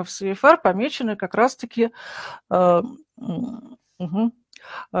 в CEFR помечены как раз-таки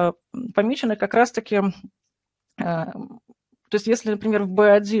то есть если, например, в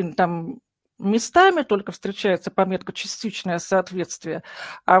B1 там местами только встречается пометка «частичное соответствие»,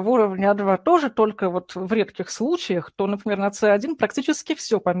 а в уровне А2 тоже только вот в редких случаях, то, например, на C1 практически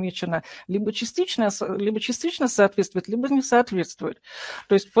все помечено. Либо частично соответствует, либо не соответствует.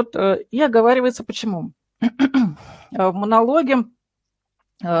 То есть вот и оговаривается почему. В монологе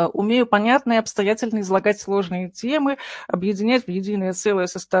умею понятно и обстоятельно излагать сложные темы, объединять в единое целое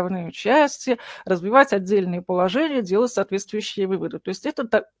составные части, развивать отдельные положения, делать соответствующие выводы. То есть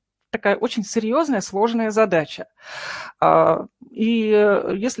это такая очень серьезная, сложная задача. И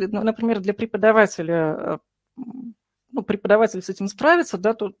если, например, для преподавателя, преподаватель с этим справится,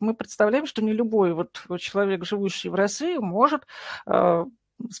 да, то мы представляем, что не любой вот человек, живущий в России, может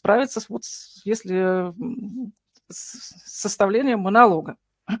справиться с составлением монолога.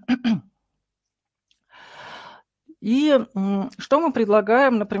 И что мы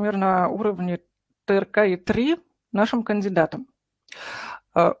предлагаем, например, на уровне ТРКИ-3 нашим кандидатам?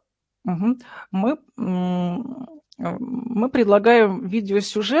 Мы предлагаем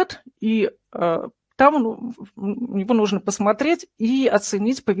видеосюжет, и там его нужно посмотреть и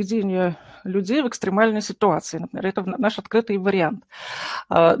оценить поведение людей в экстремальной ситуации. Например, это наш открытый вариант.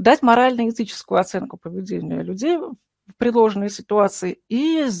 Дать морально-этическую оценку поведения людей в предложенной ситуации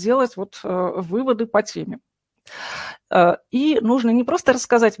и сделать выводы по теме. И нужно не просто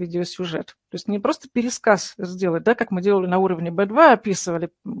рассказать видеосюжет, то есть не просто пересказ сделать, да, как мы делали на уровне B2, описывали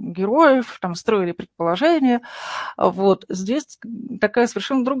героев, там, строили предположения. Вот. Здесь такая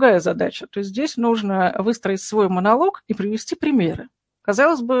совершенно другая задача. То есть здесь нужно выстроить свой монолог и привести примеры.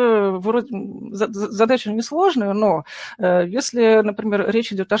 Казалось бы, вроде задача несложная, но если, например,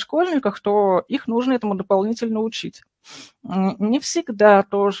 речь идет о школьниках, то их нужно этому дополнительно учить. Не всегда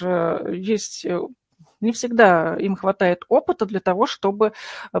тоже есть... Не всегда им хватает опыта для того, чтобы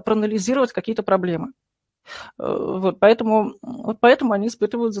проанализировать какие-то проблемы. Вот поэтому они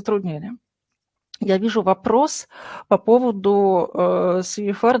испытывают затруднения. Я вижу вопрос по поводу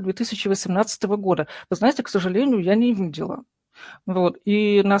CEFR 2018 года. Вы знаете, к сожалению, я не видела. Вот.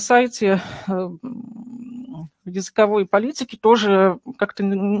 И на сайте языковой политики тоже как-то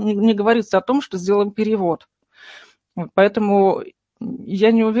не говорится о том, что сделаем перевод. Вот. Поэтому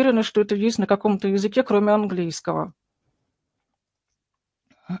я не уверена, что это есть на каком-то языке, кроме английского.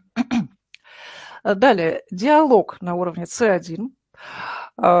 Далее, диалог на уровне C1.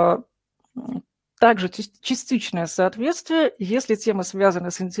 Также частичное соответствие, если тема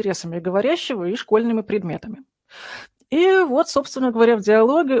связана с интересами говорящего и школьными предметами. И вот, собственно говоря, в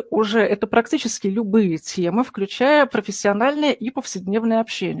диалоге уже это практически любые темы, включая профессиональное и повседневное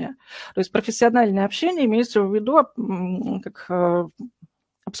общение. То есть профессиональное общение имеется в виду как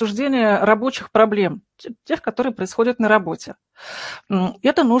обсуждение рабочих проблем, тех, которые происходят на работе.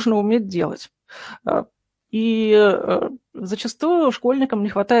 Это нужно уметь делать. И зачастую школьникам не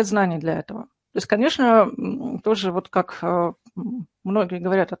хватает знаний для этого. То есть, конечно, тоже вот как многие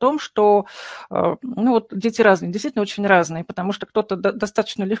говорят о том, что вот дети разные, действительно очень разные, потому что кто-то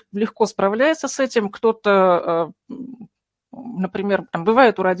достаточно легко справляется с этим, кто-то, например, там,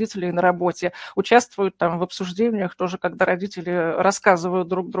 бывает у родителей на работе, участвуют там в обсуждениях тоже, когда родители рассказывают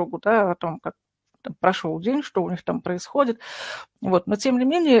друг другу, да, о том, как там прошел день, что у них там происходит. Вот. Но, тем не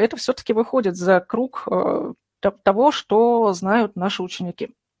менее, это все-таки выходит за круг того, что знают наши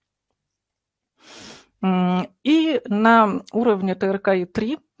ученики. И на уровне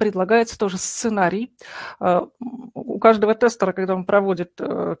ТРКИ-3 предлагается тоже сценарий. У каждого тестера, когда он проводит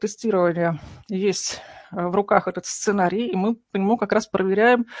тестирование, есть в руках этот сценарий, и мы по нему как раз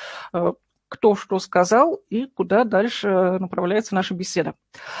проверяем, кто что сказал и куда дальше направляется наша беседа.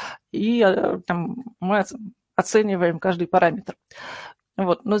 И там мы оцениваем каждый параметр.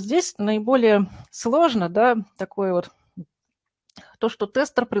 Вот. Но здесь наиболее сложно, да, такое вот то, что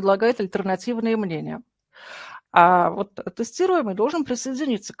тестер предлагает альтернативные мнения. А вот тестируемый должен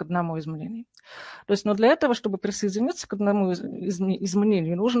присоединиться к одному из мнений. То есть, но для этого, чтобы присоединиться к одному из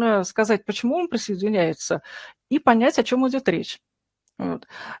мнений, нужно сказать, почему он присоединяется, и понять, о чем идет речь. Вот.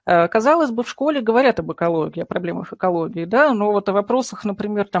 Казалось бы, в школе говорят об экологии, о проблемах экологии, да, но вот о вопросах,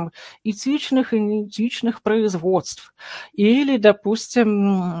 например, там, этичных и неэтичных производств или,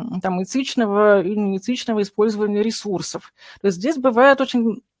 допустим, там, этичного и неэтичного использования ресурсов. То есть здесь бывает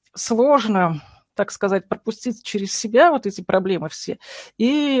очень сложно, так сказать, пропустить через себя вот эти проблемы все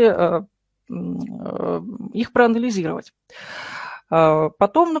и их проанализировать.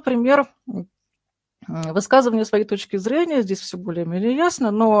 Потом, например, высказывание своей точки зрения, здесь все более-менее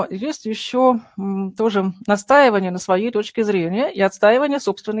ясно, но есть еще тоже настаивание на своей точке зрения и отстаивание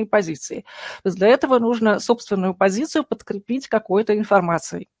собственной позиции. То есть для этого нужно собственную позицию подкрепить какой-то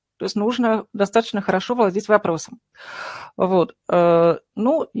информацией. То есть нужно достаточно хорошо владеть вопросом. Вот.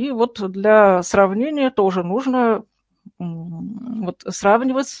 Ну и вот для сравнения тоже нужно вот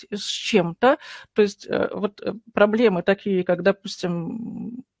сравнивать с чем-то, то есть вот проблемы такие, как,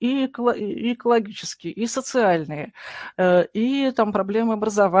 допустим, и экологические, и социальные, и там проблемы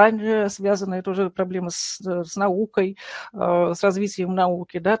образования, связанные тоже проблемы с наукой, с развитием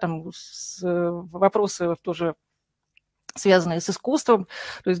науки, да, там вопросы тоже связанные с искусством.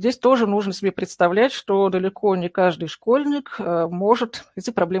 То есть здесь тоже нужно себе представлять, что далеко не каждый школьник может эти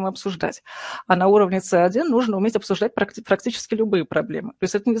проблемы обсуждать. А на уровне C1 нужно уметь обсуждать практически любые проблемы. То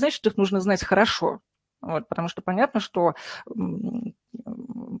есть это не значит, что их нужно знать хорошо. Вот, потому что понятно, что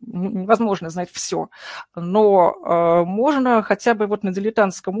невозможно знать все. Но можно хотя бы вот на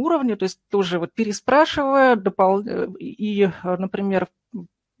дилетантском уровне, то есть тоже вот переспрашивая и, например,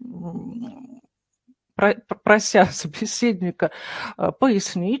 прося собеседника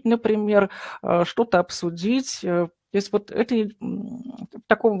пояснить, например, что-то обсудить. То есть вот это в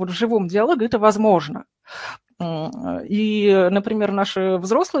таком вот живом диалоге это возможно. И, например, наши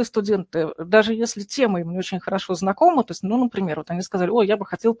взрослые студенты, даже если тема им не очень хорошо знакома, то есть, ну, например, вот они сказали, ой, я бы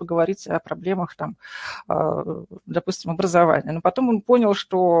хотел поговорить о проблемах, там, допустим, образования. Но потом он понял,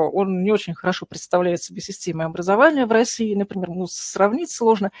 что он не очень хорошо представляет себе систему образования в России, например, ну, сравнить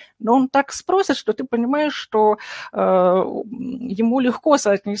сложно, но он так спросит, что ты понимаешь, что ему легко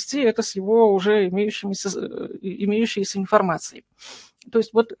соотнести это с его уже имеющейся информацией. То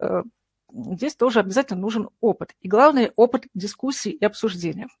есть вот здесь тоже обязательно нужен опыт. И главное, опыт дискуссии и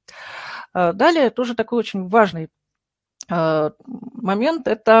обсуждения. Далее тоже такой очень важный момент.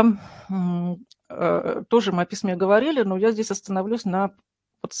 Это тоже мы о письме говорили, но я здесь остановлюсь на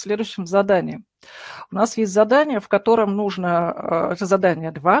вот следующем задании. У нас есть задание, в котором нужно, это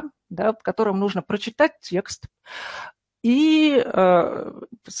задание 2, да, в котором нужно прочитать текст и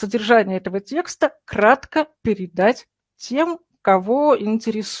содержание этого текста кратко передать тем, кого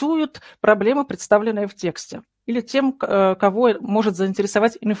интересуют проблемы, представленные в тексте, или тем, кого может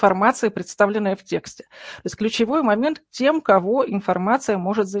заинтересовать информация, представленная в тексте. То есть ключевой момент тем, кого информация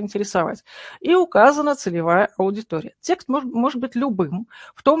может заинтересовать. И указана целевая аудитория. Текст может быть любым,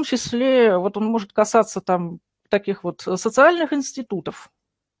 в том числе вот он может касаться там таких вот социальных институтов,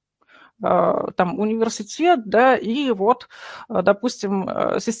 там университет, да, и вот, допустим,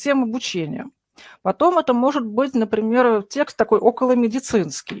 система обучения. Потом это может быть, например, текст такой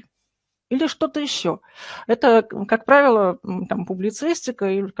околомедицинский или что-то еще. Это, как правило, там, публицистика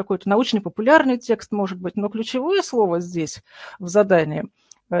или какой-то научно-популярный текст может быть, но ключевое слово здесь в задании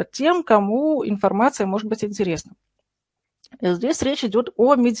тем, кому информация может быть интересна. Здесь речь идет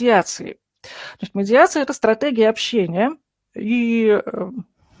о медиации. Значит, медиация – это стратегия общения, и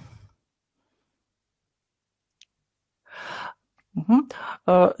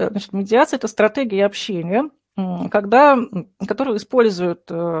значит, медиация – это стратегия общения, которую используют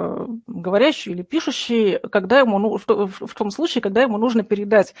говорящий или пишущий, когда ему, в том случае, когда ему нужно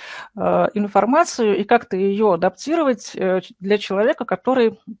передать информацию и как-то ее адаптировать для человека,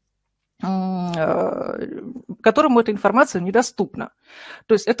 которому эта информация недоступна.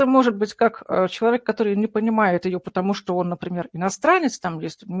 То есть это может быть как человек, который не понимает ее, потому что он, например, иностранец, там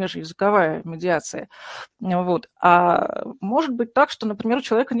есть межязыковая медиация, вот. А может быть так, что, например, у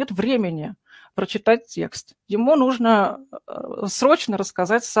человека нет времени прочитать текст. Ему нужно срочно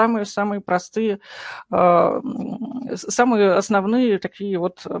рассказать самые простые, самые основные такие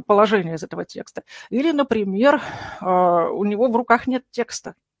вот положения из этого текста. Или, например, у него в руках нет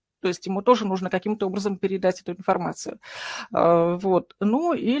текста. То есть ему тоже нужно каким-то образом передать эту информацию. Вот.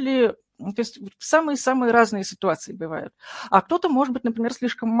 Ну, или... То есть самые-самые разные ситуации бывают. А кто-то, может быть, например,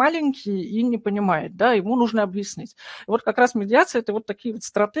 слишком маленький и не понимает, да, ему нужно объяснить. И вот как раз медиация – это вот такие вот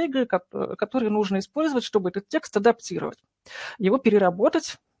стратегии, которые нужно использовать, чтобы этот текст адаптировать, его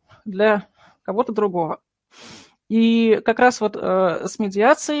переработать для кого-то другого. И как раз вот с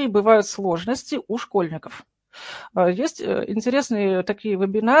медиацией бывают сложности у школьников. Есть интересные такие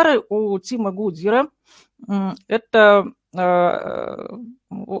вебинары у Тима Гудзира. Это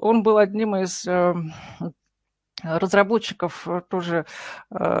он был одним из разработчиков тоже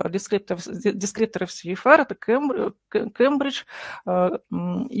дескрипторов CEFR, это Кембридж.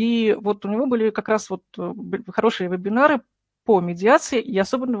 И вот у него были как раз вот хорошие вебинары по медиации, и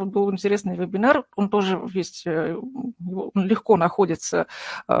особенно был интересный вебинар, он тоже есть, он легко находится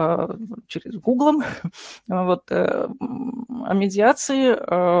через Гуглом, вот, о медиации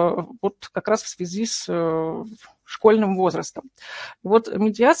вот как раз в связи с школьным возрастом. Вот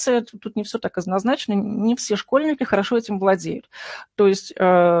медиация, тут не все так однозначно, не все школьники хорошо этим владеют. То есть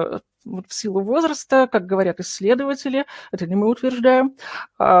вот в силу возраста, как говорят исследователи, это не мы утверждаем,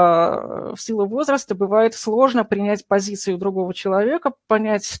 в силу возраста бывает сложно принять позицию другого человека,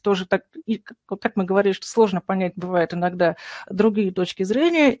 понять тоже так, и как мы говорили, что сложно понять бывает иногда другие точки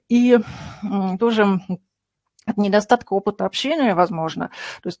зрения, и тоже от недостатка опыта общения, возможно,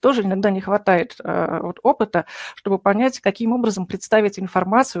 то есть тоже иногда не хватает вот, опыта, чтобы понять, каким образом представить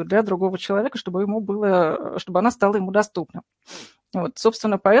информацию для другого человека, чтобы она стала ему доступна. Вот,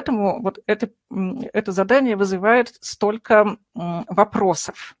 собственно, поэтому вот это задание вызывает столько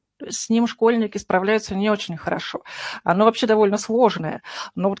вопросов. То есть с ним школьники справляются не очень хорошо. Оно вообще довольно сложное,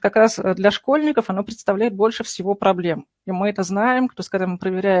 но вот как раз для школьников оно представляет больше всего проблем. И мы это знаем, то есть когда мы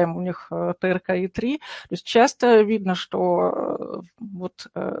проверяем у них ТРКИ-3, то есть часто видно, что вот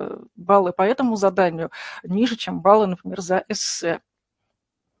баллы по этому заданию ниже, чем баллы, например, за эссе.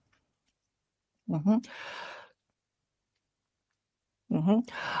 Угу. Угу.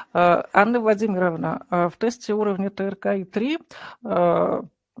 Анна Владимировна, в тесте уровня ТРКИ-3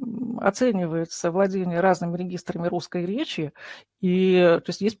 оценивается владение разными регистрами русской речи, и то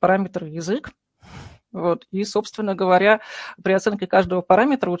есть есть параметр язык, Вот. И, собственно говоря, при оценке каждого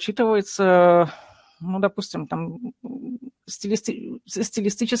параметра учитывается, ну, допустим, там,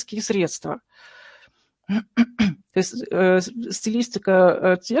 стилистические средства. То есть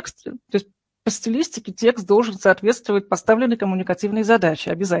стилистика текста, то есть по стилистике текст должен соответствовать поставленной коммуникативной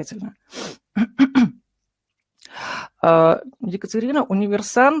задаче обязательно. Екатерина,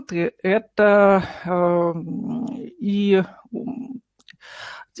 универсанты – это и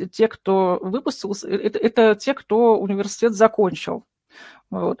те, кто выпустился, это те, кто университет закончил.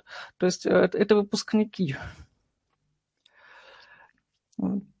 Вот. То есть это выпускники.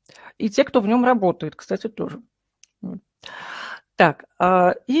 И те, кто в нем работает, кстати, тоже. Так,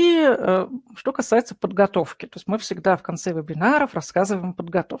 и что касается подготовки, то есть мы всегда в конце вебинаров рассказываем о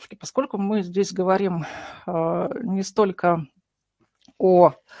подготовке, поскольку мы здесь говорим не столько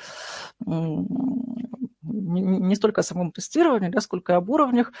о самом тестировании, да, сколько об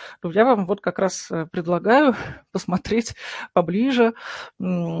уровнях, то я вам вот как раз предлагаю посмотреть поближе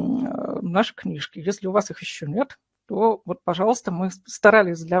наши книжки. Если у вас их еще нет, то вот, пожалуйста, мы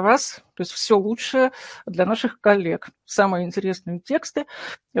старались для вас, то есть все лучшее для наших коллег. Самые интересные тексты,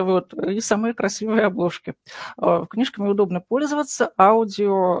 вот, и самые красивые обложки. Книжками удобно пользоваться,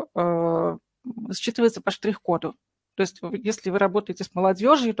 аудио считывается по штрих-коду. То есть если вы работаете с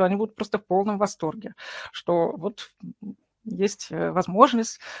молодежью, то они будут просто в полном восторге, что вот есть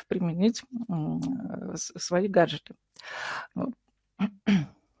возможность применить свои гаджеты.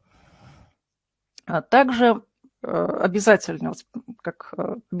 А также обязательно, как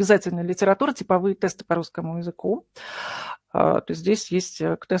обязательная литература, типовые тесты по русскому языку. То есть здесь есть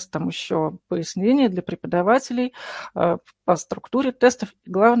к тестам еще пояснения для преподавателей по структуре тестов и,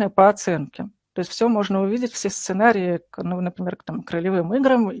 главное, по оценке. То есть все можно увидеть, все сценарии, ну, например, к ролевым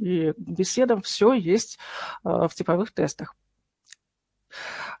играм и беседам, все есть в типовых тестах.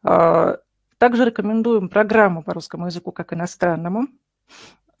 Также рекомендуем программу по русскому языку как иностранному.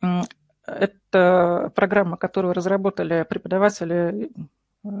 Это программа, которую разработали преподаватели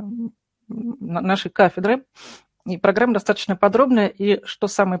нашей кафедры. И программа достаточно подробная, и, что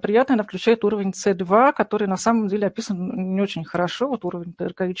самое приятное, она включает уровень C2, который на самом деле описан не очень хорошо. Вот уровень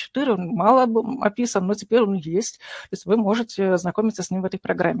ТРКИ-4, он мало описан, но теперь он есть. То есть вы можете ознакомиться с ним в этой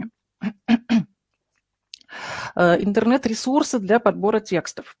программе. Интернет-ресурсы для подбора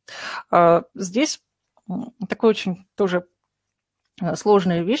текстов. Здесь такой очень тоже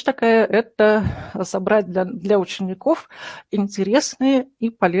сложная вещь такая – это собрать для учеников интересные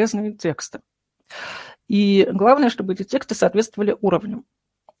и полезные тексты. И главное, чтобы эти тексты соответствовали уровню.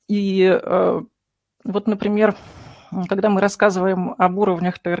 И вот, например, когда мы рассказываем об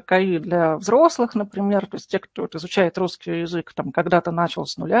уровнях ТРКИ для взрослых, например, то есть те, кто изучает русский язык, там, когда-то начал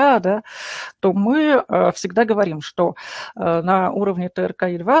с нуля, да, то мы всегда говорим, что на уровне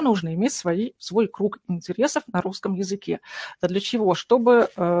ТРКИ-2 нужно иметь свой круг интересов на русском языке. Это для чего? Чтобы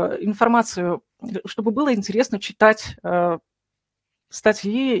информацию, чтобы было интересно читать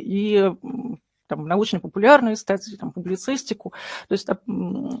статьи и там, научно-популярные статьи, там, публицистику, то есть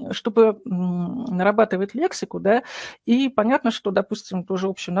чтобы нарабатывать лексику, да, и понятно, что, допустим, тоже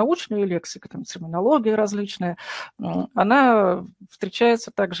общенаучная лексика, там, терминология различная, она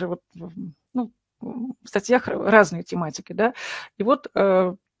встречается также вот, ну, в статьях разной тематики, да, и вот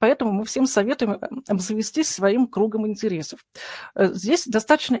поэтому мы всем советуем обзавестись своим кругом интересов. Здесь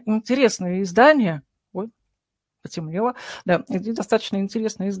достаточно интересные издания, потемнело. Да, здесь достаточно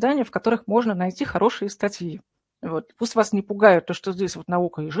интересные издания, в которых можно найти хорошие статьи. Вот. Пусть вас не пугает то, что здесь вот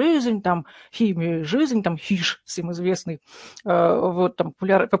наука и жизнь, там химия и жизнь, там ХИШ, всем известный, вот, там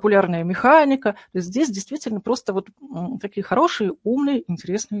популярная механика. То есть здесь действительно просто вот такие хорошие, умные,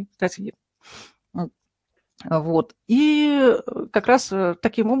 интересные статьи. Вот. И как раз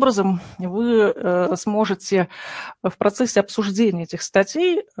таким образом вы сможете в процессе обсуждения этих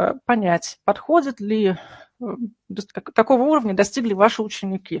статей понять, подходит ли, какого уровня достигли ваши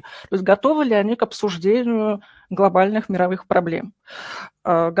ученики, то есть готовы ли они к обсуждению глобальных мировых проблем,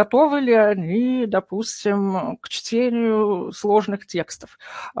 готовы ли они, допустим, к чтению сложных текстов,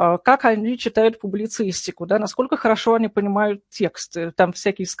 как они читают публицистику, да, насколько хорошо они понимают тексты, там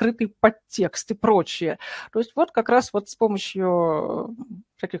всякие скрытые подтексты и прочее. То есть вот как раз вот с помощью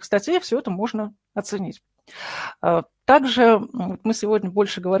таких статей все это можно оценить. Также мы сегодня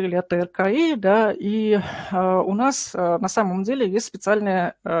больше говорили о ТРКИ, да, и у нас на самом деле есть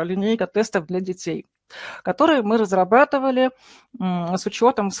специальная линейка тестов для детей, которые мы разрабатывали с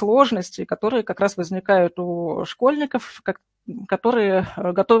учетом сложностей, которые как раз возникают у школьников, которые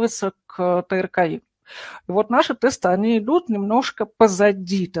готовятся к ТРКИ. И вот наши тесты, они идут немножко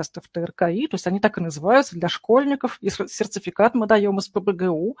позади тестов ТРКИ, то есть они так и называются для школьников, и сертификат мы даем из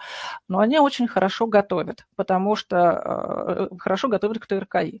ПБГУ, но они очень хорошо готовят, потому что хорошо готовят к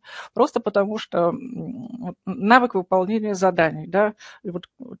ТРКИ, просто потому что навык выполнения заданий, да, и вот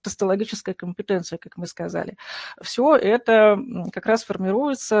тестологическая компетенция, как мы сказали, все это как раз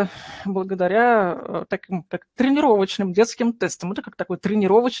формируется благодаря таким как тренировочным детским тестам. Это как такой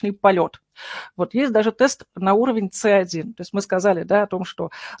тренировочный полет. Вот есть даже тест на уровень C1. То есть мы сказали, да, о том,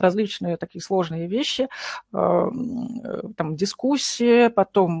 что различные такие сложные вещи, там дискуссия,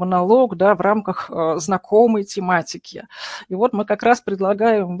 потом монолог, да, в рамках знакомой тематики. И вот мы как раз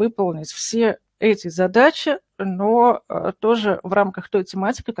предлагаем выполнить все эти задачи, но тоже в рамках той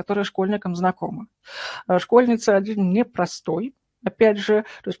тематики, которая школьникам знакома. Школьница один непростой. Опять же,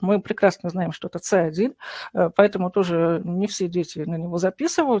 то есть мы прекрасно знаем, что это C1, поэтому тоже не все дети на него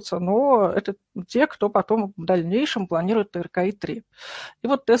записываются, но это те, кто потом в дальнейшем планирует ТРКИ-3. И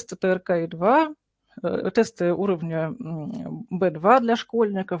вот тесты ТРКИ-2, тесты уровня B2 для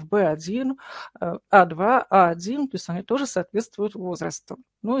школьников, B1, А2, А1, то есть они тоже соответствуют возрасту.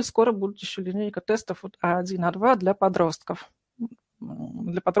 Ну и скоро будет еще линейка тестов от А1, А2 для подростков,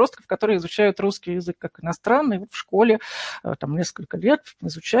 которые изучают русский язык как иностранный, в школе там несколько лет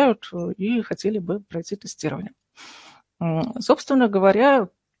изучают и хотели бы пройти тестирование. Собственно говоря,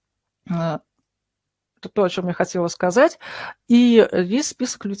 это то, о чем я хотела сказать. И есть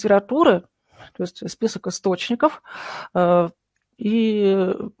список литературы, то есть список источников,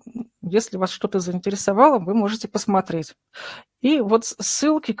 и если вас что-то заинтересовало, вы можете посмотреть. И вот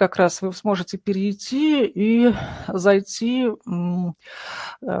ссылки как раз вы сможете перейти и зайти,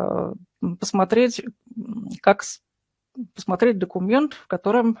 посмотреть, как посмотреть документ, в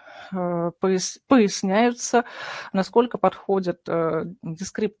котором поясняются, насколько подходят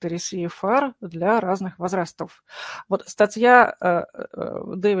дескрипторы CEFR для разных возрастов. Вот статья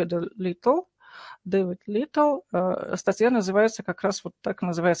Дэвид Литтл, статья называется как раз вот так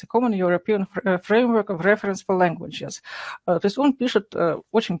называется Common European Framework of Reference for Languages. То есть он пишет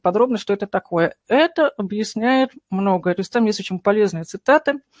очень подробно, что это такое. Это объясняет многое. То есть там есть очень полезные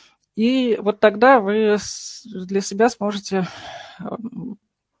цитаты. И вот тогда вы для себя сможете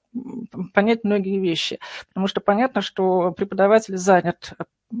понять многие вещи. Потому что понятно, что преподаватель занят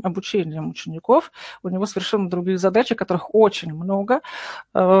обучением учеников, у него совершенно другие задачи, которых очень много.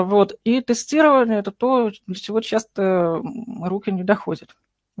 Вот. И тестирование – это то, для чего часто руки не доходят.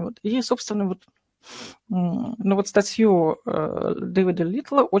 Вот. И, собственно, вот статью Дэвида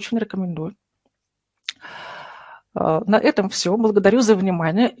Литтла очень рекомендую. На этом все. Благодарю за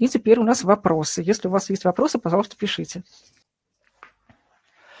внимание. И теперь у нас вопросы. Если у вас есть вопросы, пожалуйста, пишите.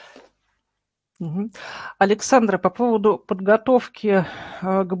 Александра, по поводу подготовки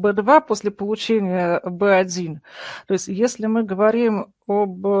к B2 после получения B1. То есть если мы говорим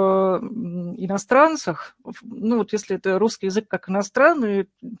об иностранцах, ну вот если это русский язык как иностранный,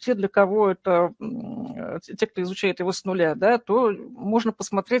 те, для кого это, те, кто изучает его с нуля, да, то можно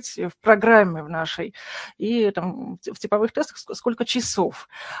посмотреть в программе в нашей и там, в типовых тестах сколько часов.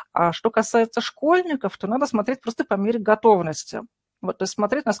 А что касается школьников, то надо смотреть просто по мере готовности. Вот, то есть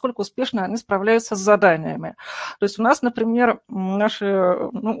смотреть, насколько успешно они справляются с заданиями. То есть у нас, например,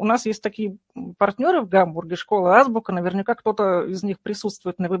 у нас есть такие партнеры в Гамбурге, школа Азбука, наверняка кто-то из них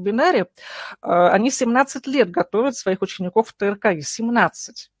присутствует на вебинаре. Они 17 лет готовят своих учеников в ТРКИ,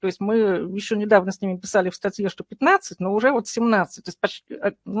 17. То есть мы еще недавно с ними писали в статье, что 15, но уже вот 17, то есть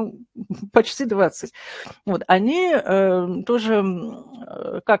почти 20. Вот, они тоже,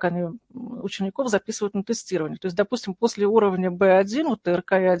 как они учеников записывают на тестирование. То есть, допустим, после уровня B1, вот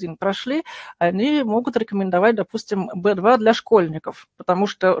ТРКИ-1 прошли, они могут рекомендовать, допустим, B2 для школьников, потому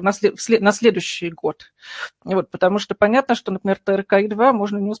что на следующий год. Вот, потому что понятно, что, например, ТРКИ-2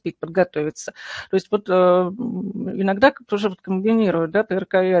 можно не успеть подготовиться. То есть вот иногда тоже вот комбинируют, да,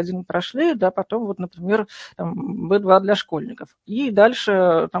 ТРКИ-1 прошли, да, потом вот, например, там, B2 для школьников. И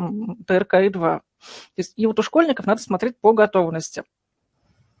дальше там ТРКИ-2. То есть, и вот у школьников надо смотреть по готовности.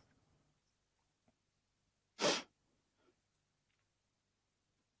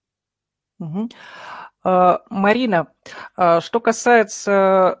 Марина, что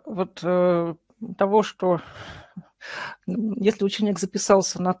касается вот того, что если ученик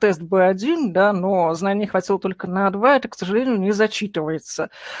записался на тест B1, да, но знаний хватило только на А2, это, к сожалению, не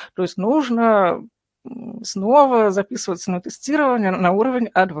зачитывается. То есть нужно снова записываться на тестирование на уровень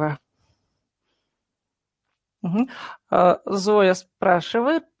А2. Зоя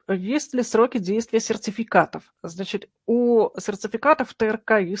спрашивает, есть ли сроки действия сертификатов? Значит, у сертификатов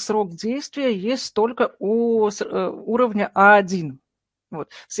ТРКИ срок действия есть только у уровня А1. Вот.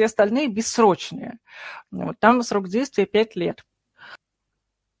 Все остальные бессрочные. Вот. Там срок действия 5 лет.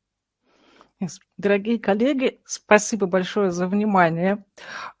 Дорогие коллеги, спасибо большое за внимание.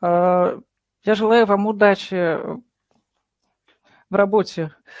 Я желаю вам удачи в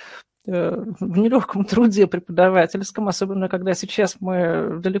работе, в нелегком труде преподавательском, особенно когда сейчас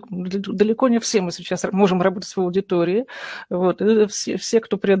мы далеко не все мы сейчас можем работать в аудитории. Вот, и все,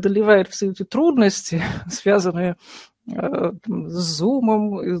 кто преодолевает все эти трудности, связанные с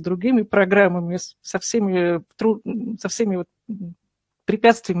Zoom и с другими программами, со всеми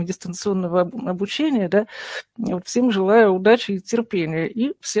препятствиями дистанционного обучения, да, вот всем желаю удачи и терпения,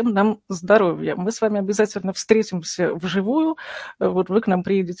 и всем нам здоровья. Мы с вами обязательно встретимся вживую, вот вы к нам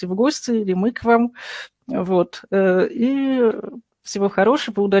приедете в гости, или мы к вам, вот, и всего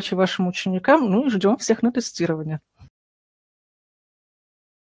хорошего, удачи вашим ученикам, ну и ждем всех на тестирование.